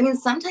 I mean,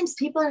 sometimes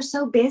people are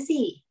so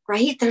busy.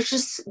 right? They're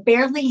just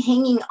barely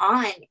hanging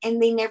on,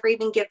 and they never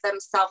even give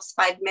themselves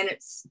 5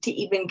 minutes to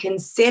even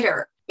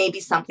consider maybe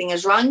something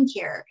is wrong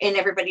here. And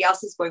everybody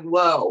else is going,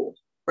 whoa,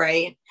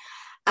 right?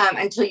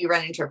 Until you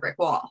run into a brick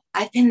wall.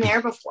 I've been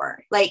there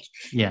before, like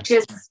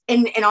just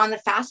and on the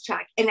fast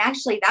track. And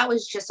actually that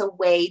was just a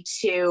way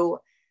to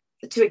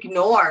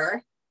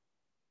ignore,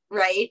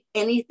 right,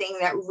 anything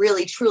that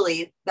really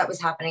truly that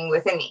was happening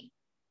within me.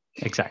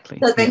 Exactly.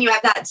 So then you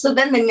have that. So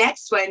then the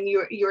next one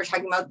you were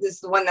talking about, this is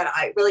the one that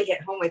I really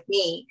hit home with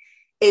me,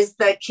 is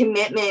the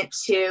commitment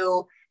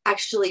to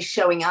actually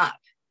showing up,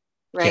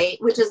 right?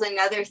 Which is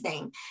another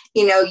thing.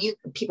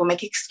 People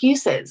make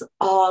excuses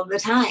all the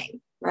time,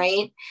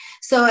 right?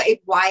 So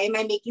why am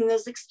I making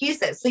those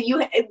excuses? So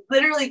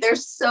literally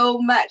there's so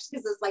much,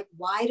 because it's like,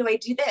 why do I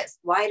do this?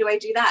 Why do I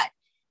do that?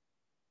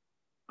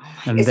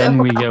 And then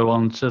we go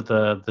on to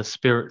the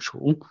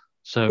spiritual.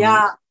 So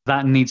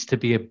that needs to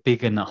be a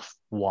big enough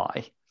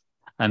why.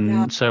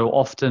 And so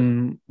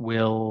often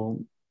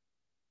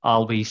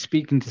I'll be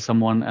speaking to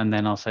someone, and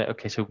then I'll say,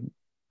 okay, so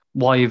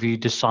why have you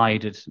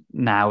decided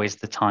now is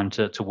the time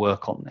to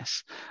work on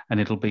this? And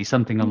it'll be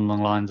something along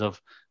the lines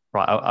of,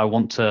 right, I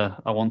want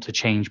to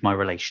change my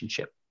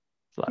relationship.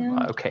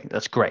 Like, okay,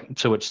 that's great.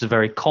 So it's a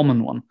very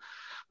common one,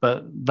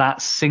 but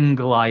that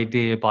single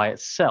idea by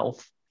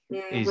itself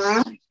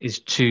is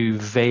too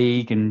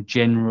vague and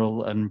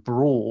general and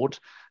broad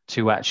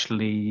to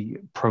actually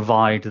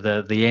provide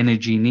the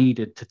energy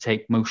needed to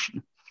take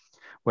motion.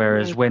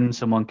 Whereas when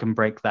someone can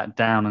break that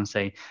down and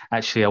say,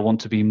 actually, I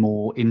want to be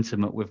more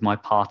intimate with my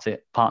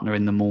partner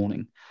in the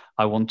morning.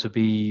 I want to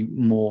be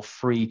more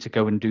free to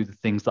go and do the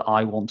things that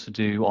I want to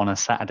do on a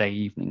Saturday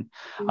evening.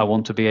 I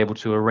want to be able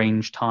to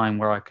arrange time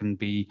where I can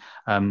be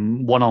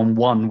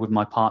one-on-one with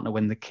my partner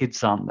when the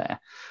kids aren't there.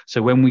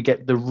 So when we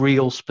get the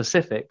real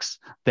specifics,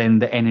 then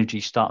the energy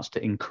starts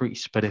to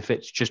increase. But if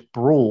it's just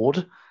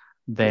broad,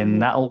 then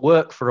that'll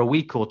work for a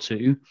week or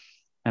two.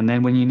 And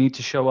then when you need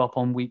to show up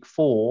on week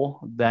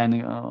 4, then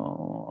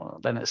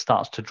it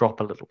starts to drop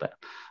a little bit.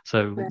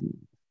 So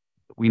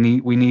we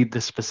need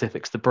the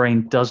specifics. The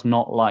brain does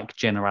not like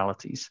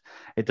generalities.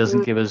 It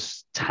doesn't give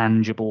us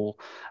tangible.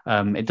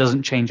 It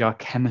doesn't change our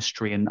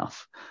chemistry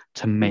enough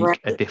to make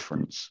a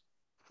difference.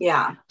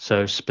 Yeah.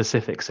 So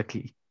specifics are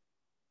key.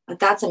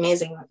 That's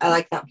amazing. I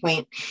like that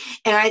point.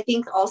 And I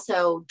think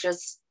also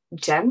just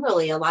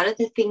generally a lot of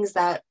the things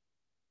that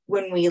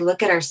when we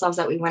look at ourselves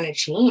that we want to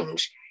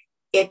change,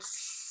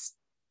 it's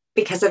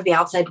because of the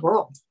outside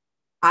world.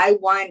 I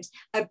want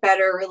a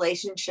better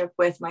relationship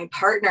with my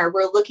partner.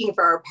 We're looking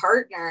for our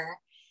partner,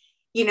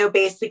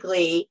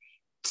 basically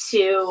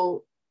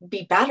to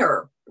be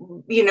better,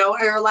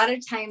 or a lot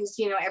of times,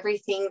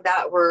 everything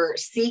that we're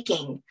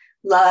seeking,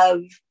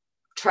 love,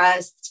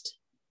 trust,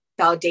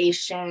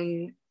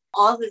 validation,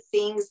 all the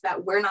things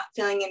that we're not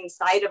feeling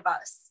inside of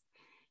us,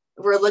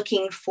 we're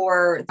looking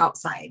for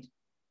outside.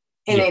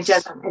 And it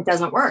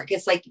doesn't work.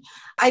 It's like,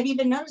 I've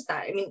even noticed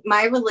that. I mean,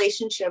 my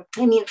relationship,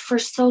 for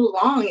so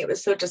long, it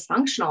was so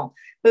dysfunctional,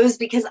 but it was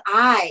because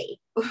I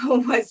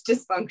was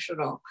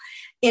dysfunctional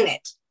in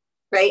it,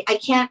 right? I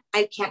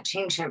can't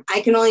change him.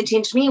 I can only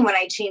change me. When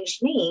I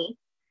changed me,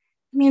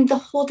 the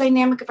whole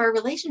dynamic of our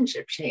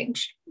relationship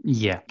changed.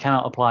 Yeah.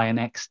 Cannot apply an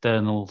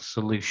external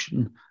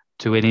solution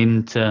to an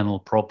internal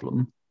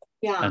problem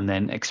and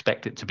then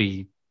expect it to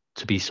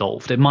be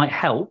solved. It might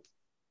help.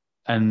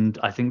 And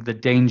I think the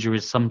danger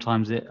is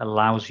sometimes it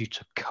allows you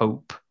to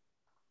cope,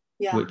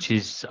 which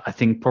is, I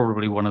think,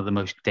 probably one of the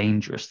most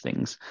dangerous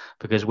things.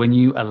 Because when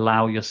you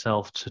allow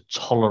yourself to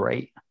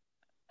tolerate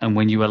and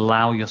when you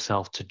allow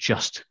yourself to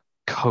just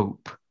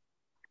cope,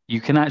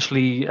 you can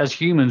actually, as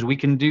humans, we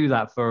can do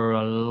that for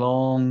a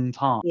long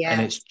time. Yes.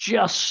 And it's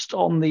just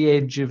on the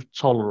edge of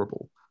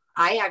tolerable.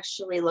 I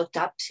actually looked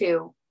up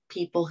to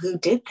people who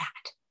did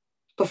that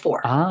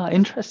before.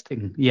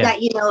 Interesting. Yeah.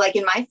 That, like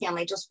in my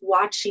family, just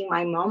watching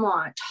my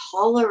mama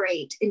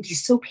tolerate and be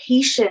so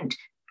patient,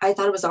 I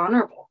thought it was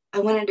honorable. I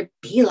wanted to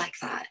be like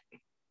that.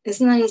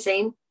 Isn't that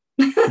insane?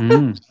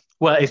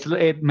 Well,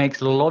 it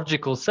makes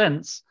logical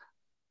sense,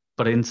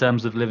 but in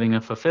terms of living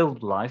a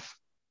fulfilled life,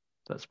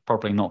 that's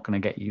probably not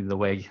going to get you the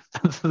way,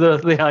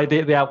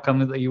 the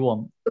outcome that you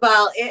want.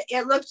 Well,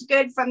 it looked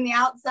good from the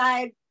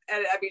outside.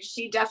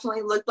 She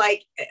definitely looked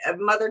like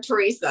Mother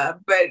Teresa,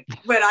 but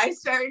when I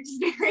started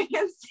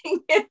experiencing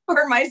it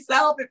for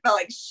myself, it felt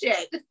like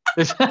shit.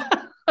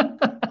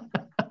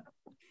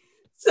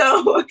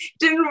 So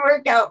didn't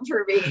work out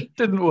for me.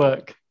 Didn't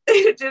work.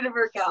 It didn't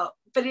work out.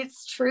 But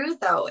it's true,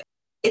 though.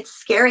 It's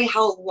scary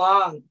how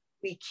long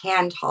we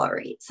can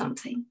tolerate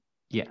something.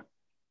 Yeah.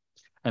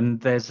 And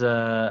there's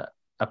a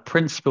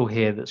principle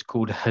here that's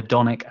called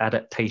hedonic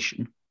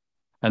adaptation.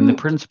 And the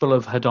principle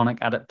of hedonic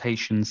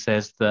adaptation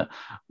says that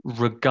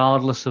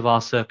regardless of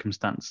our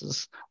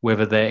circumstances,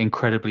 whether they're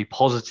incredibly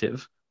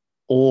positive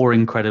or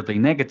incredibly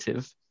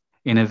negative,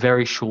 in a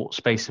very short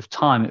space of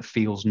time, it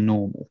feels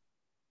normal.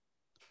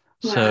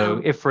 Wow.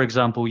 So if, for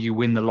example, you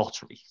win the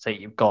lottery, say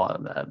you've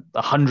got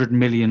 £100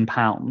 million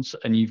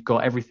and you've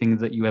got everything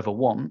that you ever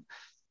want,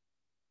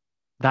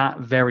 that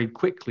very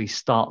quickly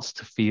starts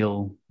to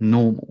feel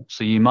normal.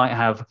 So you might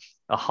have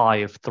a high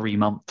of 3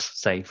 months,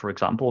 say, for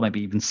example, or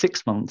maybe even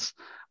 6 months,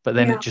 but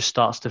then it just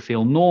starts to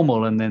feel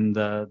normal, and then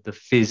the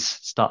fizz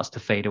starts to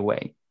fade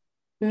away.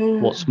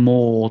 What's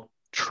more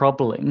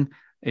troubling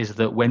is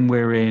that when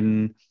we're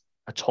in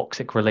a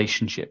toxic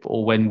relationship,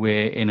 or when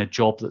we're in a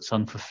job that's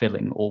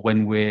unfulfilling, or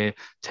when we're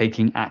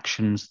taking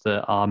actions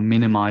that are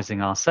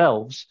minimizing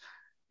ourselves,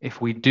 if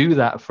we do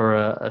that for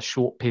a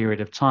short period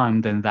of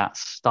time, then that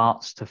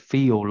starts to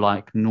feel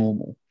like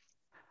normal.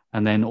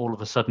 And then all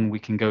of a sudden we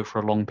can go for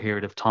a long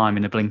period of time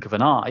in a blink of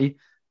an eye,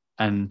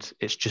 and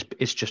it's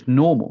just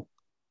normal.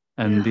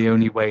 And the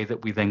only way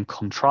that we then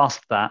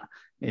contrast that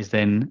is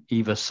then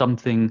either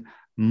something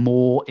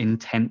more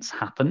intense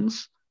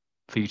happens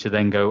for you to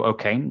then go,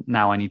 okay,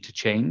 now I need to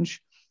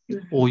change,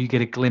 or you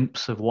get a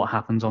glimpse of what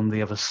happens on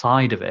the other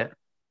side of it.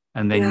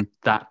 And then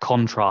that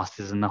contrast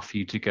is enough for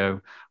you to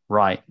go,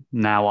 right,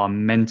 now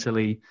I'm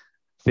mentally,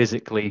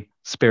 physically,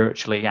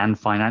 spiritually, and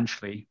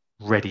financially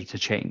ready to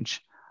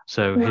change.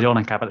 So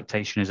hedonic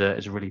adaptation is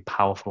a really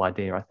powerful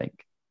idea, I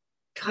think.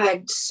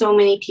 God, so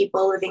many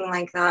people living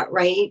like that,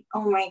 right?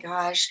 Oh my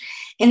gosh.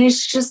 And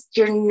it's just,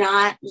 you're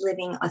not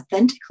living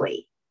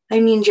authentically. I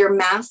mean, you're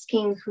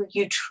masking who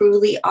you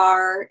truly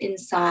are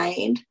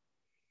inside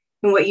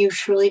and what you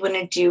truly want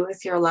to do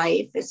with your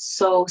life. It's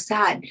so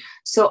sad.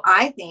 So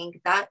I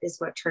think that is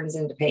what turns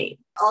into pain.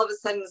 All of a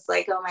sudden it's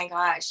like, oh my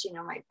gosh,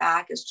 my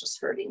back is just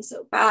hurting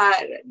so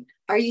bad. And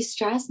are you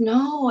stressed?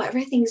 No,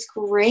 everything's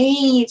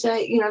great.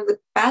 The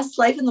best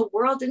life in the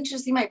world. Didn't you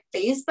see my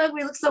Facebook?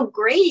 We look so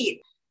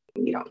great.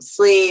 You don't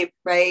sleep,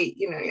 right?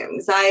 You have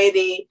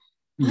anxiety.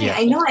 Yeah.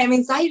 I know I have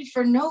anxiety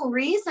for no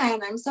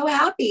reason. I'm so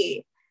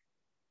happy.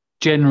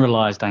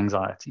 Generalized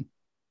anxiety.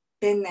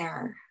 Been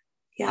there.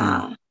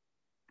 Yeah.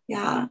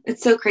 Yeah.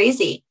 It's so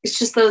crazy. It's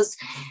just those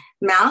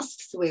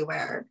masks we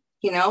wear,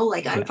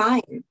 I'm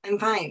fine. I'm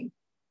fine.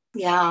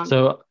 Yeah.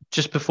 So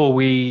just before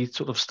we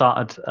sort of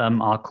started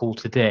our call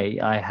today,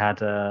 I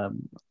had a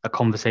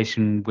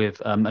conversation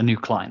with a new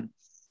client,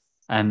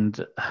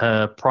 and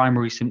her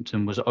primary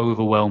symptom was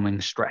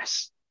overwhelming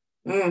stress.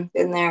 Been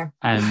there.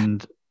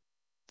 And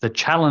the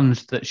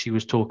challenge that she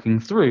was talking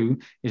through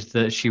is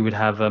that she would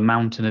have a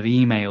mountain of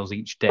emails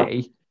each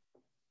day,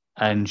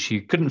 and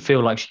she couldn't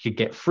feel like she could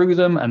get through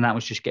them, and that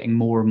was just getting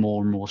more and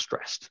more and more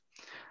stressed.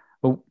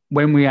 But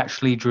when we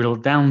actually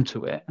drilled down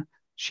to it,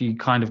 she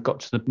kind of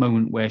got to the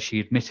moment where she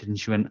admitted, and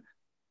she went,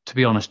 to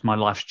be honest, my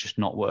life's just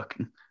not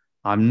working.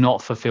 I'm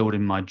not fulfilled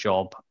in my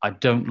job. I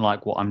don't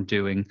like what I'm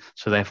doing.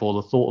 So therefore,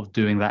 the thought of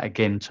doing that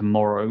again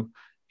tomorrow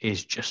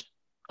is just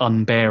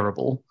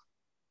unbearable.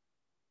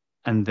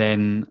 And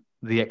then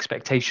the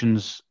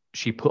expectations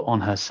she put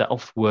on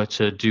herself were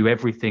to do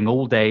everything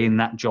all day in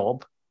that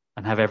job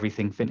and have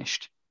everything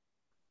finished.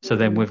 So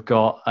then we've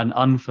got an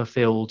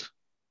unfulfilled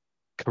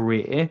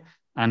career,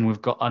 and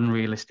we've got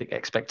unrealistic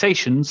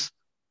expectations,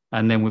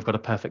 and then we've got a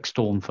perfect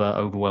storm for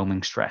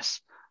overwhelming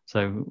stress.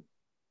 So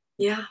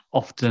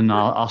often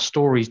our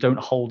stories don't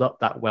hold up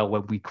that well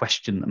when we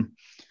question them.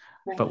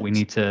 Right. But we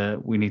need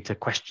to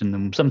question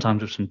them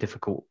sometimes with some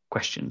difficult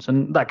questions.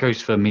 And that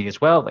goes for me as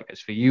well. That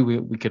goes for you.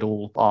 We could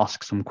all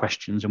ask some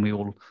questions, and we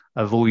all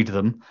avoid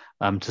them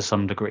to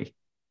some degree.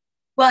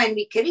 Well, and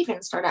we could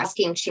even start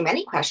asking too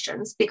many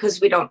questions because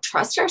we don't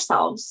trust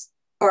ourselves,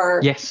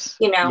 or,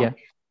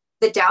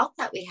 the doubt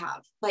that we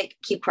have, like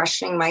keep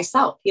questioning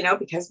myself,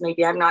 because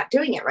maybe I'm not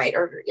doing it right,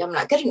 or I'm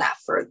not good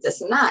enough for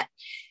this and that.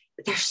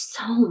 But there's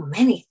so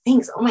many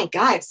things. Oh my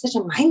God, it's such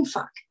a mind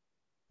fuck.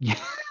 Yeah.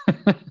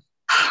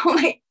 Oh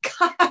my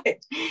God.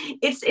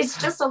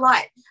 It's just a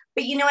lot.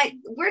 But you know what?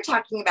 We're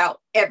talking about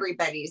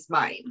everybody's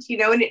mind,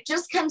 and it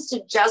just comes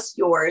to just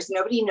yours.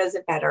 Nobody knows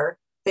it better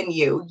than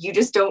you. You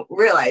just don't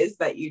realize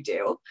that you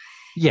do.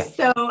 Yeah.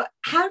 So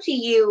how do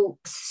you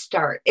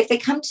start? If they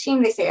come to you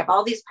and they say, I have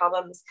all these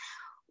problems,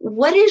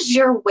 what is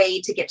your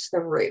way to get to the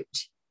root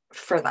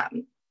for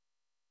them?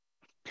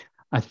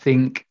 I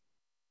think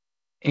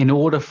in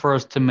order for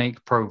us to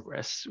make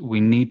progress,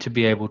 we need to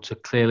be able to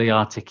clearly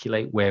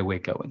articulate where we're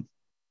going.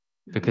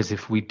 Because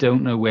if we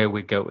don't know where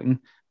we're going,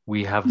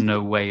 we have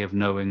no way of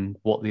knowing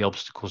what the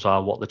obstacles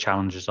are, what the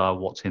challenges are,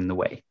 what's in the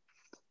way.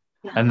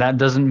 Yeah. And that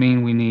doesn't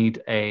mean we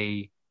need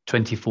a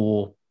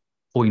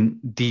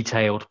 24-point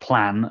detailed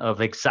plan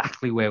of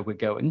exactly where we're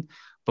going,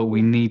 but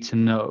we need to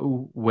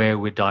know where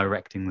we're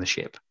directing the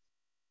ship.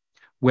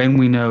 When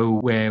we know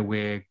where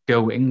we're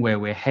going, where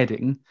we're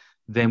heading,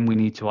 then we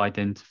need to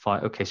identify,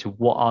 okay, so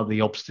what are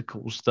the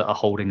obstacles that are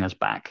holding us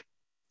back?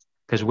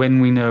 Because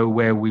when we know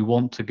where we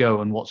want to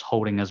go and what's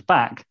holding us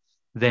back,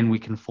 then we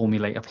can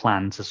formulate a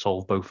plan to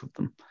solve both of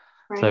them.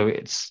 Right. So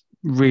it's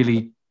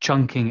really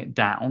chunking it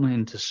down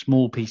into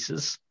small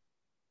pieces,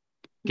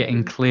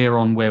 getting clear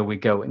on where we're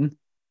going,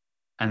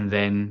 and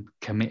then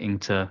committing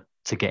to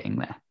getting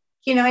there.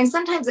 And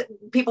sometimes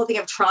people think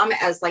of trauma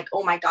as like,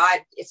 oh my God,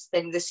 it's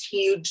been this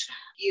huge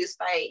use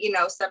by,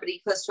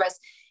 somebody close to us.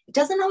 It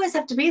doesn't always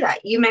have to be that.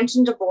 You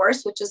mentioned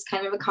divorce, which is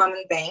kind of a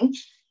common thing.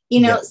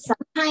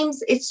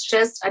 Sometimes it's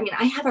just,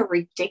 I have a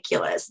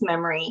ridiculous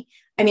memory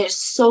I mean, it's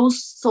so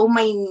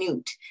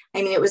minute.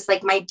 I mean, it was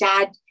like my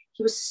dad,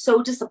 he was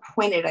so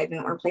disappointed I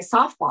didn't want to play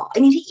softball. I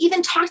mean, he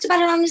even talked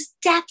about it on his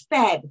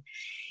deathbed.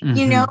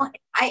 You know,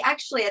 I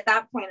actually, at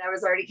that point, I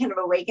was already kind of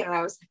awakened, and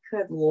I was like,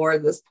 good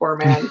Lord, this poor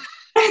man.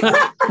 He's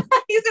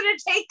going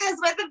to take this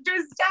with him to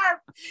his death.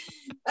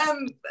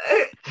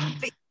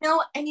 But, you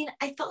know, I mean,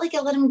 I felt like I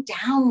let him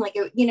down, like,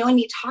 you know, and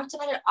he talked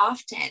about it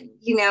often,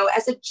 you know,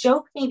 as a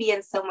joke, maybe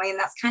in some way. And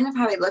that's kind of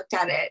how I looked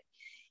at it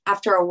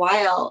after a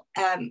while,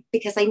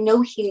 because I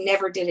know he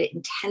never did it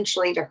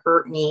intentionally to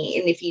hurt me.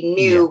 And if he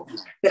knew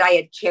that I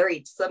had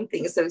carried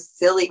something so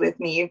silly with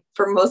me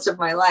for most of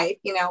my life,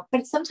 you know,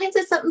 but sometimes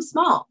it's something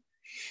small.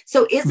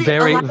 So is it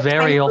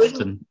very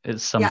often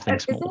it's something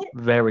small?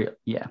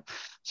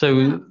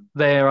 So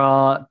there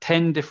are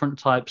 10 different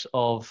types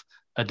of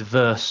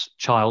adverse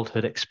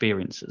childhood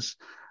experiences.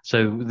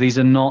 So these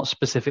are not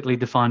specifically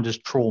defined as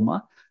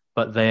trauma,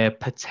 but they're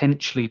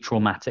potentially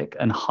traumatic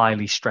and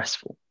highly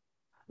stressful.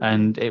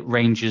 And it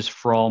ranges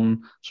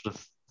from sort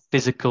of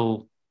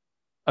physical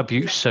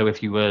abuse. So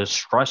if you were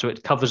struck, so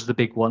it covers the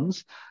big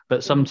ones,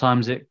 but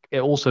sometimes it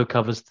also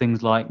covers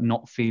things like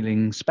not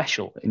feeling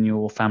special in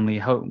your family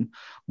home,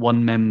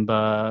 one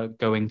member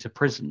going to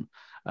prison,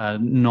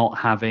 not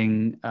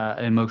having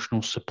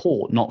emotional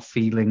support, not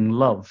feeling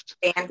loved,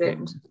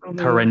 abandoned,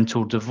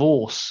 parental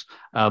divorce,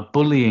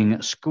 bullying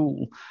at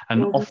school.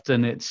 And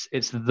often it's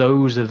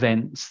those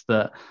events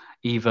that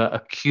either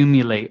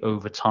accumulate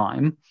over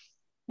time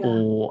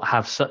or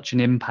have such an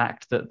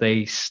impact that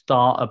they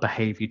start a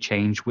behavior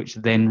change, which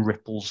then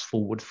ripples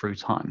forward through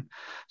time.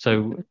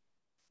 So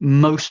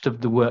most of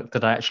the work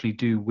that I actually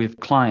do with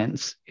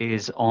clients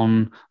is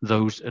on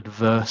those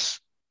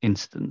adverse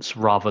incidents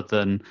rather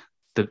than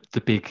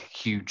the big,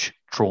 huge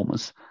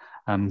traumas.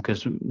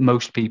 Because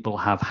most people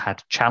have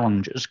had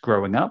challenges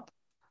growing up.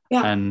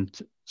 And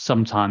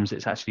sometimes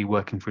it's actually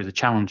working through the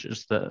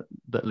challenges that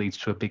leads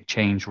to a big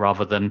change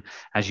rather than,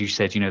 as you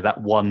said, you know, that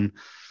one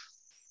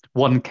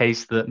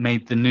case that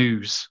made the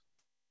news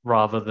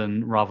rather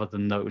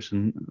than those.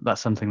 And that's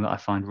something that I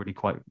find really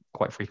quite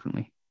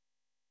frequently.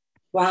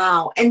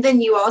 Wow. And then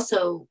you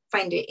also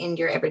find it in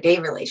your everyday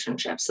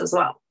relationships as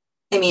well.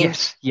 I mean,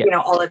 you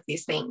know, all of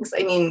these things.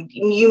 I mean,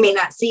 you may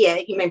not see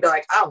it. You may be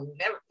like, oh,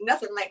 never,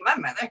 nothing like my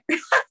mother.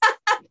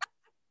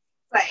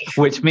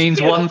 Which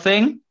means one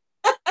thing.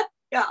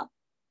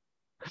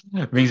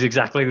 It means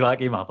exactly like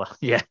your mother.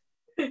 Yeah.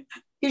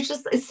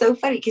 It's so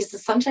funny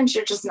because sometimes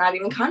you're just not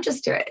even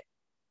conscious to it.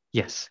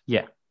 Yes.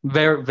 Yeah.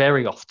 Very,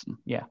 very often.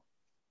 Yeah.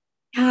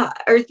 Yeah.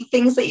 Or the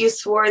things that you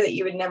swore that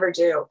you would never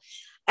do.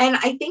 And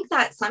I think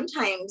that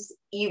sometimes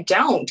you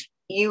don't.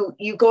 You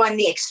go on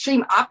the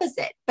extreme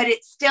opposite, but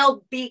it's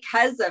still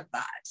because of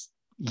that.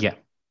 Yeah.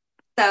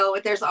 So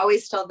there's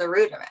always still the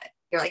root of it.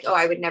 You're like, oh,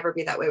 I would never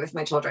be that way with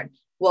my children.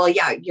 Well,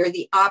 yeah, you're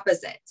the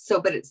opposite. So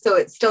it's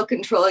still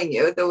controlling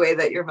you the way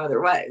that your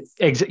mother was.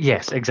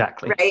 Yes,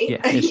 exactly. Right.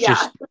 Yeah.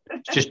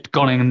 It's just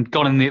gone in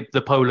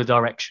the polar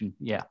direction.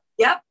 Yeah.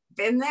 Yep.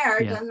 Been there,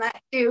 done that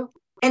too.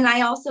 And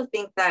I also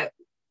think that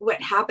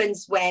what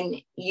happens when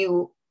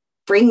you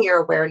bring your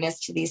awareness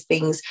to these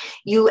things,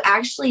 you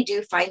actually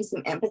do find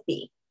some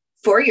empathy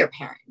for your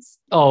parents.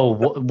 Oh,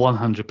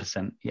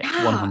 100%. Yeah.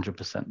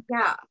 100%.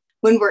 Yeah.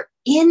 When we're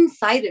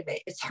inside of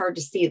it, it's hard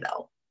to see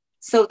though.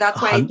 So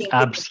that's why I think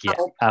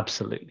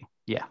absolutely.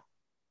 Yeah.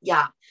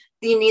 Yeah.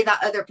 You need that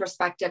other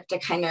perspective to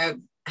kind of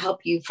help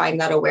you find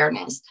that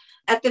awareness.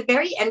 At the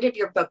very end of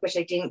your book, which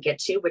I didn't get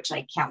to, which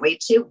I can't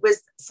wait to,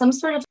 was some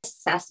sort of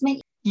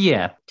assessment.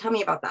 Yeah. Tell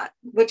me about that.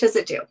 What does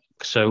it do?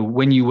 So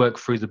when you work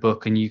through the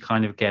book and you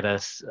kind of get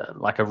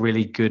like a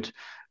really good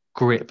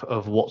grip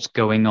of what's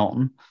going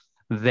on,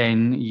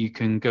 then you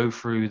can go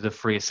through the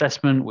free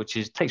assessment, which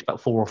takes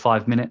about 4 or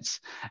 5 minutes.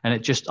 And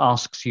it just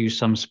asks you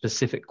some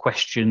specific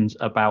questions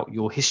about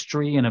your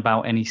history and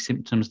about any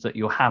symptoms that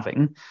you're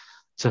having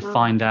to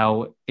find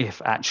out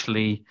if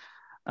actually,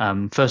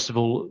 first of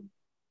all,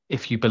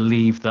 if you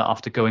believe that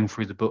after going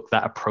through the book,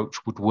 that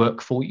approach would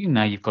work for you.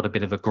 Now you've got a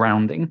bit of a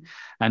grounding.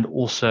 And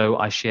also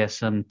I share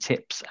some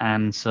tips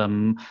and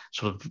some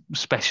sort of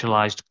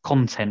specialized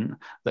content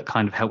that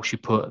kind of helps you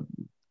put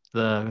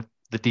the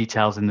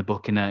details in the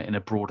book in a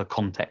broader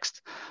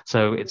context.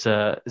 So it's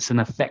an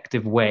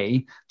effective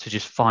way to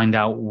just find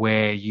out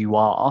where you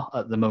are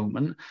at the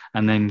moment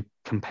and then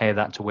compare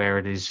that to where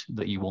it is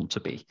that you want to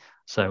be.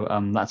 So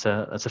that's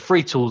a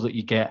free tool that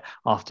you get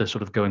after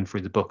sort of going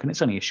through the book, and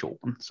it's only a short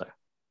one. So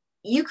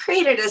you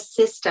created a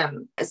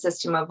system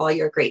of all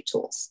your great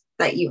tools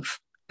that you've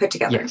put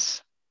together.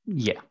 Yes.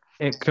 Yeah.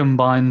 It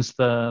combines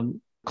the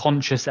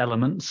conscious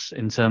elements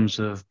in terms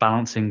of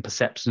balancing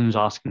perceptions,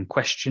 asking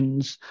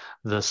questions,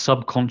 the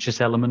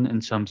subconscious element in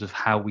terms of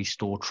how we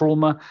store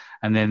trauma,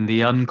 and then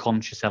the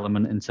unconscious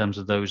element in terms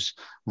of those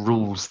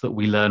rules that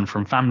we learn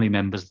from family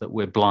members that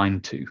we're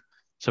blind to.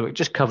 So it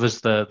just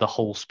covers the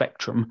whole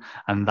spectrum,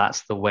 and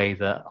that's the way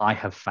that I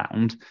have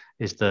found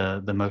is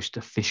the most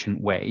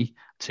efficient way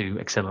to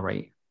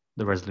accelerate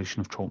the resolution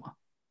of trauma.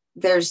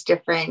 there's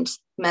different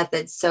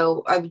methods.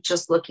 So I was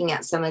just looking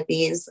at some of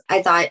these.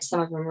 I thought some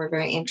of them were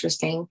very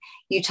interesting.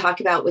 You talk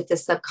about with the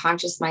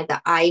subconscious mind,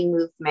 the eye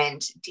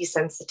movement,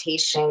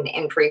 desensitization,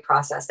 and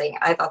pre-processing.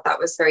 I thought that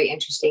was very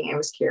interesting and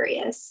was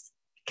curious.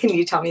 Can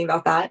you tell me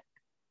about that?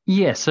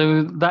 Yeah,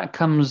 so that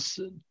comes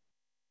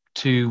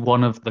to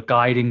one of the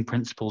guiding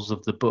principles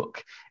of the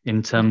book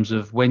in terms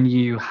of when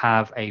you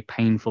have a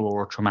painful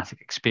or a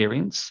traumatic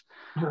experience.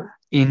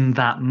 In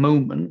that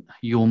moment,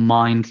 your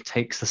mind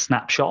takes a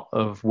snapshot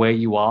of where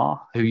you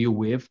are, who you're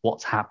with,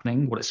 what's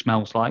happening, what it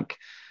smells like.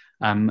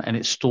 And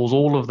it stores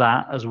all of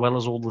that as well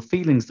as all the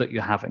feelings that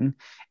you're having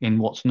in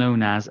what's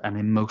known as an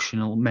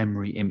emotional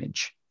memory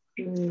image.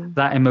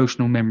 That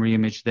emotional memory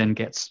image then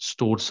gets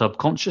stored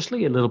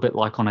subconsciously, a little bit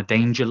like on a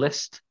danger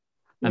list.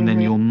 And then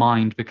your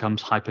mind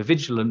becomes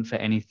hypervigilant for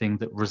anything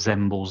that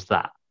resembles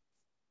that.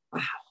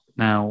 Wow.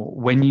 Now,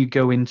 when you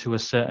go into a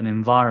certain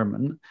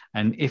environment,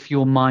 and if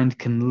your mind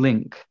can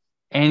link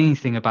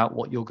anything about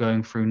what you're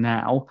going through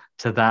now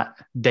to that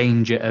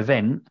danger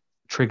event,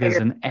 triggers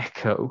an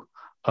echo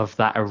of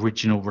that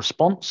original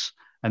response,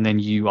 and then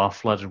you are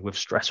flooded with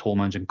stress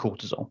hormones and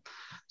cortisol.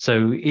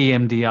 So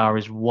EMDR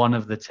is one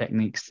of the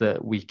techniques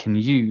that we can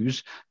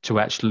use to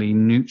actually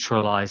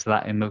neutralize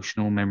that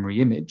emotional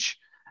memory image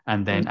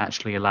and then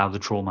actually allow the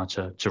trauma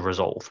to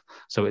resolve.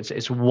 So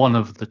it's one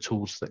of the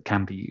tools that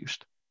can be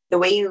used. The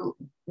way you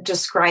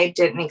described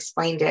it and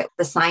explained it,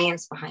 the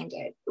science behind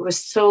it, it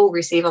was so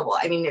receivable.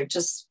 I mean, it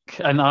just...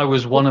 And I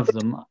was one of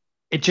them.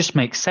 It just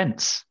makes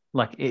sense.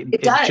 Like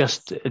it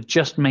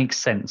just makes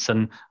sense.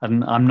 And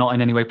I'm not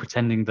in any way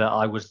pretending that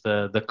I was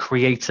the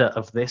creator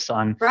of this.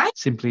 I'm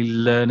simply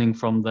learning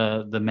from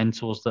the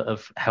mentors that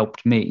have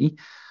helped me.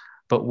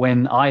 But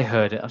when I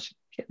heard it, I was,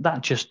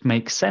 that just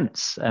makes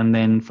sense. And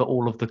then for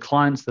all of the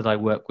clients that I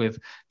work with,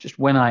 just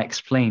when I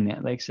explain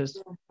it, they says,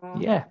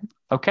 yeah,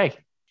 okay.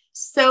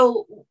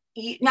 So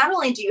not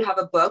only do you have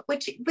a book,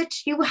 which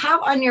you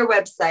have on your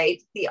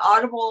website, the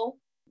Audible,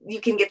 you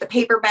can get the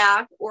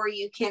paperback or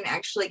you can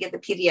actually get the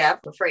PDF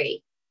for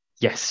free.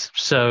 Yes.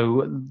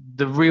 So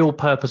the real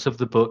purpose of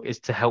the book is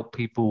to help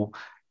people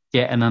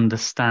get an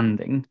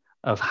understanding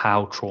of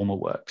how trauma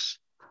works.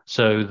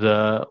 So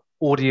the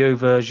audio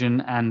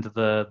version and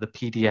the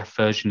PDF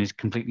version is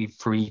completely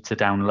free to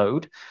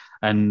download.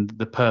 And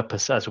the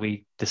purpose, as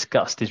we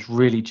discussed, is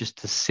really just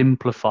to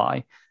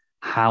simplify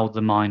how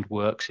the mind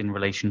works in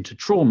relation to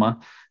trauma,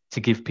 to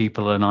give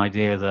people an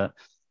idea that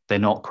they're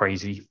not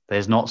crazy.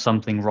 There's not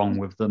something wrong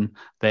with them.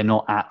 They're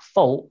not at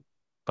fault,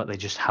 but they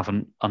just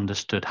haven't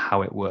understood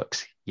how it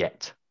works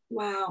yet.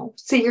 Wow.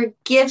 So you're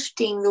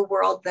gifting the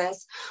world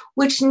this,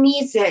 which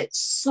needs it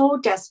so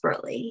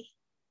desperately.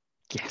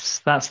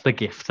 Yes, that's the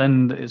gift.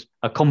 And it's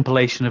a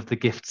compilation of the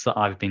gifts that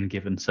I've been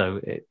given. So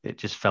it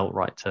just felt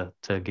right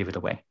to give it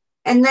away.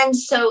 And then,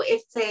 so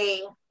if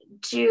they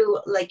do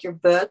like your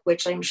book,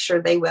 which I'm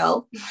sure they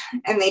will,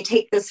 and they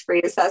take this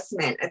free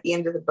assessment at the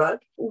end of the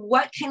book,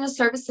 what kind of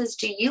services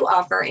do you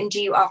offer? And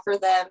do you offer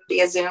them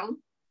via Zoom?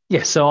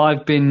 Yes, so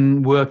I've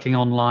been working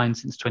online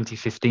since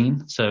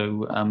 2015.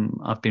 So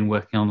I've been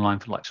working online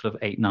for like sort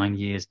of 8-9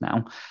 years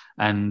now.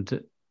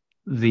 And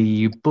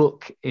the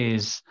book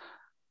is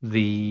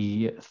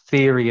the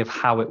theory of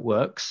how it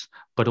works,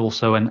 but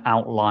also an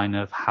outline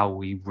of how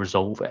we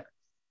resolve it.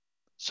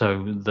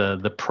 So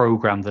the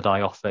program that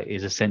I offer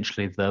is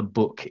essentially the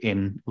book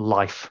in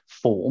life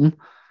form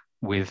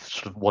with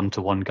sort of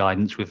one-to-one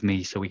guidance with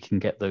me, so we can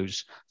get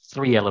those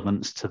 3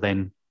 elements to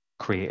then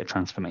create a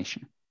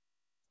transformation.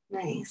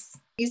 Nice.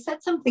 You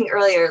said something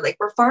earlier, like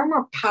we're far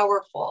more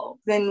powerful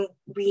than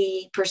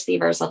we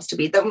perceive ourselves to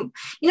be.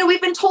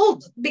 We've been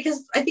told,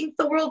 because I think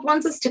the world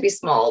wants us to be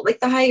small,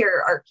 like the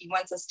hierarchy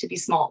wants us to be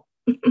small.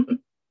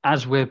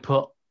 As we're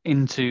put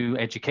into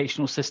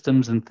educational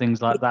systems and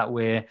things like that,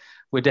 we're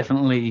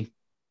definitely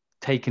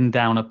taken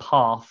down a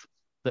path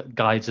that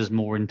guides us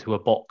more into a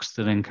box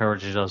that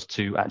encourages us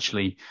to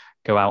actually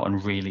go out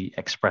and really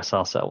express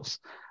ourselves.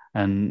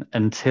 And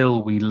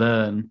until we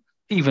learn,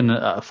 even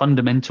at a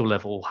fundamental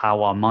level,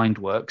 how our mind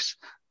works,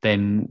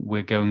 then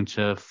we're going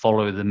to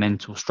follow the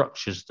mental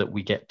structures that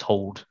we get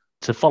told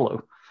to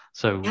follow.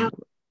 So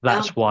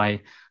that's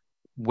why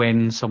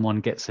when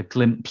someone gets a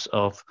glimpse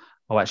of,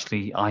 oh,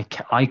 actually,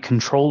 I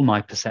control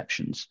my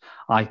perceptions,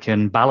 I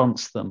can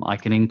balance them, I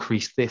can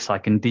increase this, I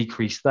can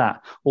decrease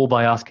that, all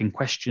by asking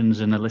questions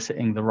and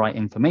eliciting the right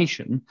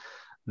information,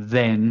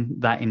 then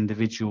that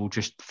individual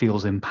just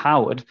feels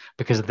empowered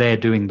because they're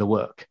doing the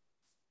work.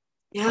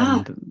 Yeah.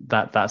 And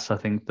that's I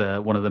think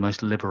one of the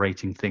most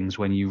liberating things,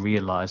 when you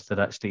realize that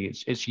actually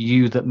it's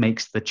you that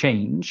makes the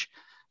change.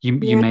 You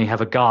may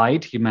have a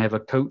guide, you may have a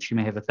coach, you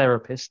may have a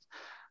therapist,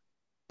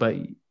 but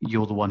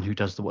you're the one who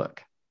does the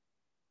work.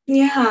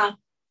 Yeah,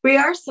 we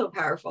are so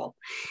powerful.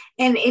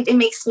 And it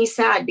makes me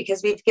sad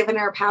because we've given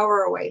our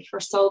power away for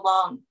so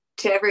long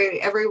to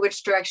every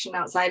which direction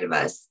outside of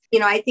us.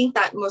 I think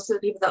that most of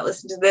the people that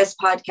listen to this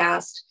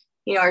podcast,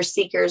 are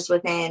seekers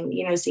within,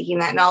 seeking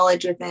that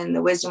knowledge within,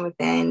 the wisdom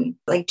within,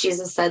 like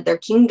Jesus said, their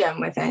kingdom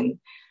within.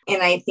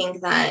 And I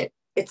think that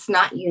it's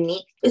not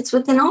unique. It's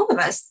within all of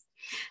us.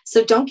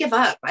 So don't give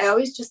up. I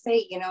always just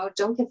say,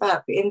 don't give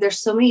up. And there's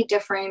so many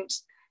different,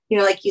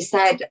 like you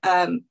said,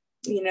 the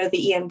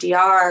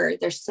EMDR,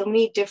 there's so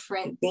many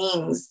different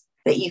things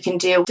that you can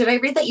do. Did I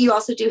read that you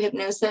also do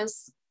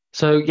hypnosis?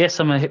 So yes,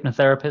 I'm a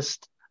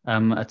hypnotherapist.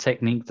 A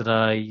technique that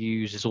I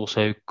use is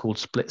also called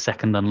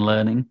split-second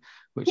unlearning,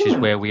 which is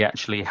where we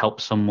actually help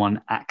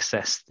someone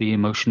access the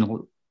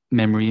emotional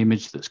memory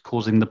image that's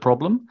causing the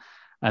problem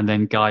and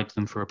then guide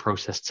them through a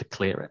process to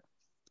clear it.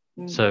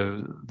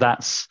 So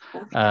that's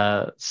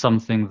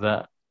something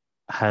that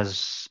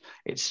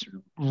it's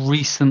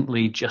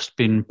recently just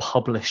been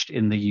published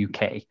in the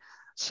UK.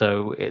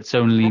 So it's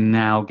only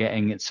now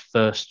getting its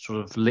first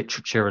sort of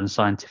literature and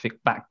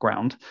scientific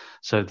background.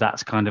 So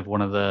that's kind of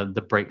one of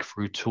the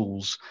breakthrough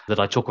tools that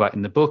I talk about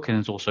in the book. And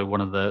it's also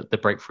one of the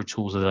breakthrough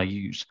tools that I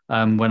use.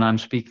 When I'm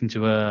speaking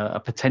to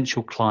a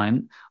potential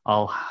client,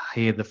 I'll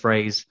hear the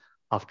phrase,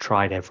 "I've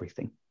tried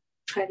everything."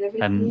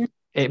 And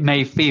it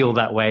may feel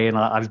that way. And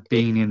I've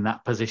been in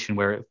that position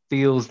where it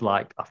feels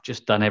like I've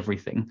just done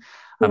everything.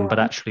 But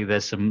actually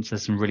there's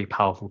some really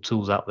powerful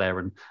tools out there,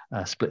 and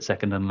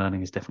split-second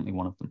unlearning is definitely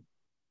one of them.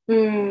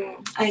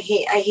 I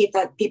hate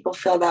that people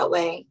feel that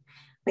way.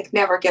 Like,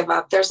 never give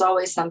up. There's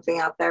always something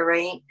out there,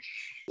 right?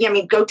 Yeah, I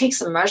mean, go take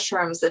some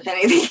mushrooms, if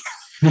anything.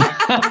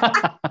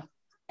 I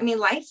mean,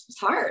 life is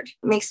hard.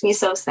 It makes me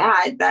so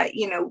sad that,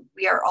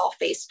 we are all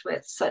faced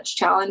with such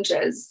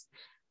challenges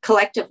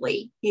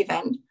collectively,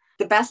 even.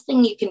 The best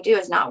thing you can do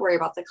is not worry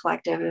about the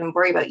collective and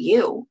worry about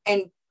you.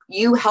 And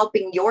you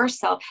helping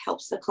yourself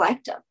helps the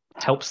collective.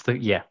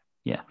 Yeah.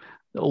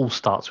 It all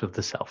starts with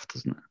the self,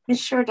 doesn't it? It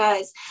sure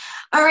does.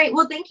 All right.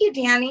 Well, thank you,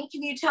 Danny.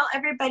 Can you tell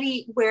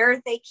everybody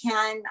where they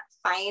can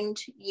find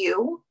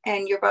you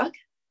and your book?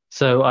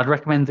 So I'd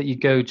recommend that you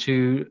go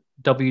to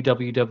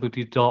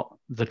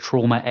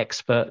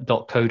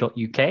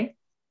www.thetraumaexpert.co.uk.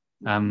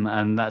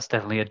 And that's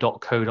definitely a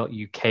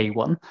 .co.uk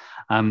one.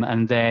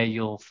 And there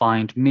you'll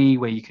find me,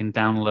 where you can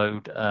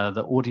download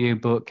the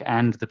audiobook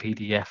and the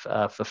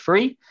PDF for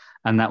free.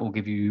 And that will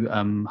give you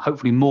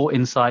hopefully more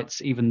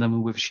insights even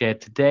than we've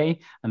shared today,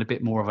 and a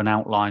bit more of an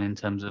outline in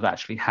terms of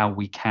actually how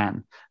we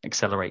can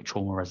accelerate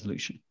trauma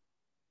resolution.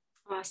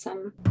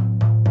 Awesome.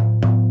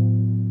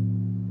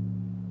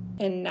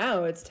 And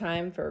now it's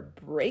time for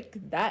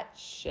Break That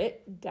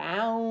Shit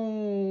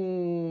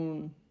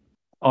Down.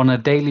 On a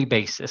daily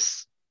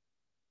basis,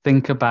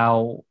 think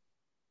about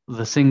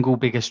the single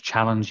biggest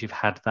challenge you've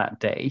had that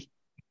day,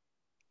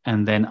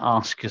 and then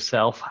ask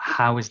yourself,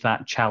 how is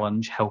that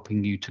challenge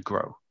helping you to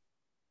grow?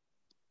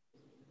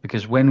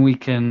 Because when we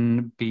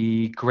can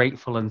be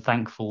grateful and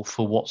thankful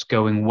for what's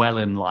going well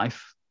in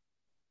life,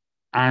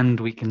 and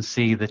we can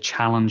see the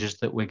challenges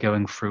that we're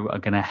going through are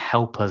going to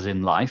help us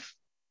in life,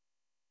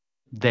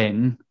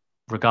 then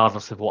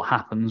regardless of what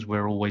happens,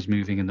 we're always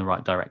moving in the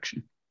right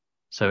direction.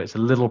 So it's a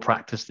little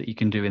practice that you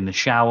can do in the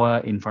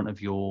shower, in front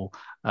of your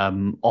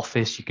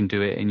office. You can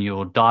do it in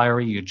your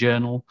diary, your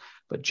journal,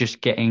 but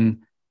just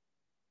getting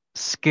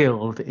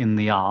skilled in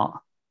the art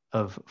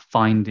of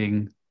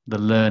finding the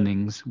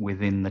learnings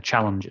within the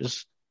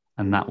challenges,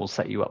 and that will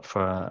set you up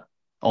for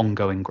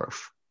ongoing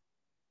growth.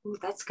 Ooh,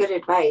 that's good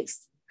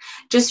advice.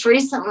 Just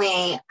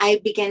recently,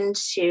 I began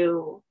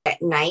to,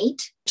 at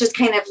night, just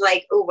kind of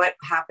like, oh, what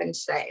happened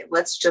today?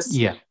 Let's just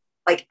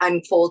like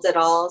unfold it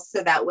all.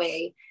 So that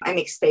way I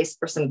make space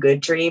for some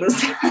good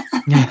dreams.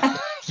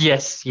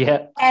 Yes.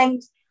 Yeah.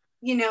 And,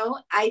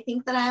 I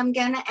think that I'm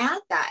going to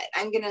add that.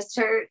 I'm going to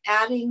start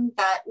adding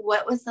that.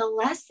 What was the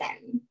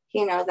lesson,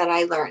 that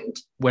I learned?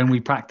 When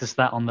we practice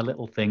that on the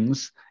little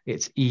things,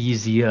 it's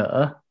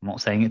easier. I'm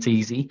not saying it's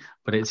easy,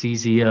 but it's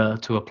easier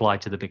to apply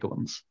to the bigger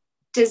ones.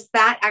 Does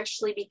that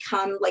actually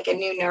become like a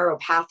new neural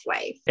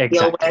pathway?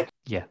 Exactly.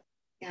 Yeah.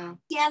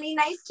 Danny,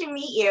 nice to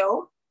meet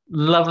you.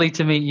 Lovely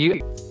to meet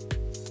you.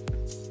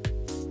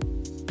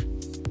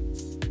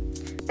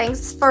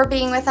 Thanks for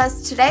being with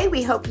us today.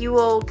 We hope you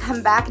will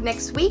come back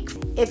next week.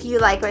 If you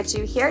like what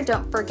you hear,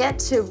 don't forget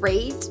to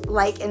rate,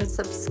 like, and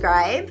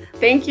subscribe.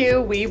 Thank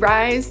you. We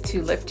rise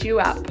to lift you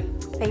up.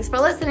 Thanks for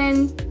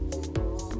listening.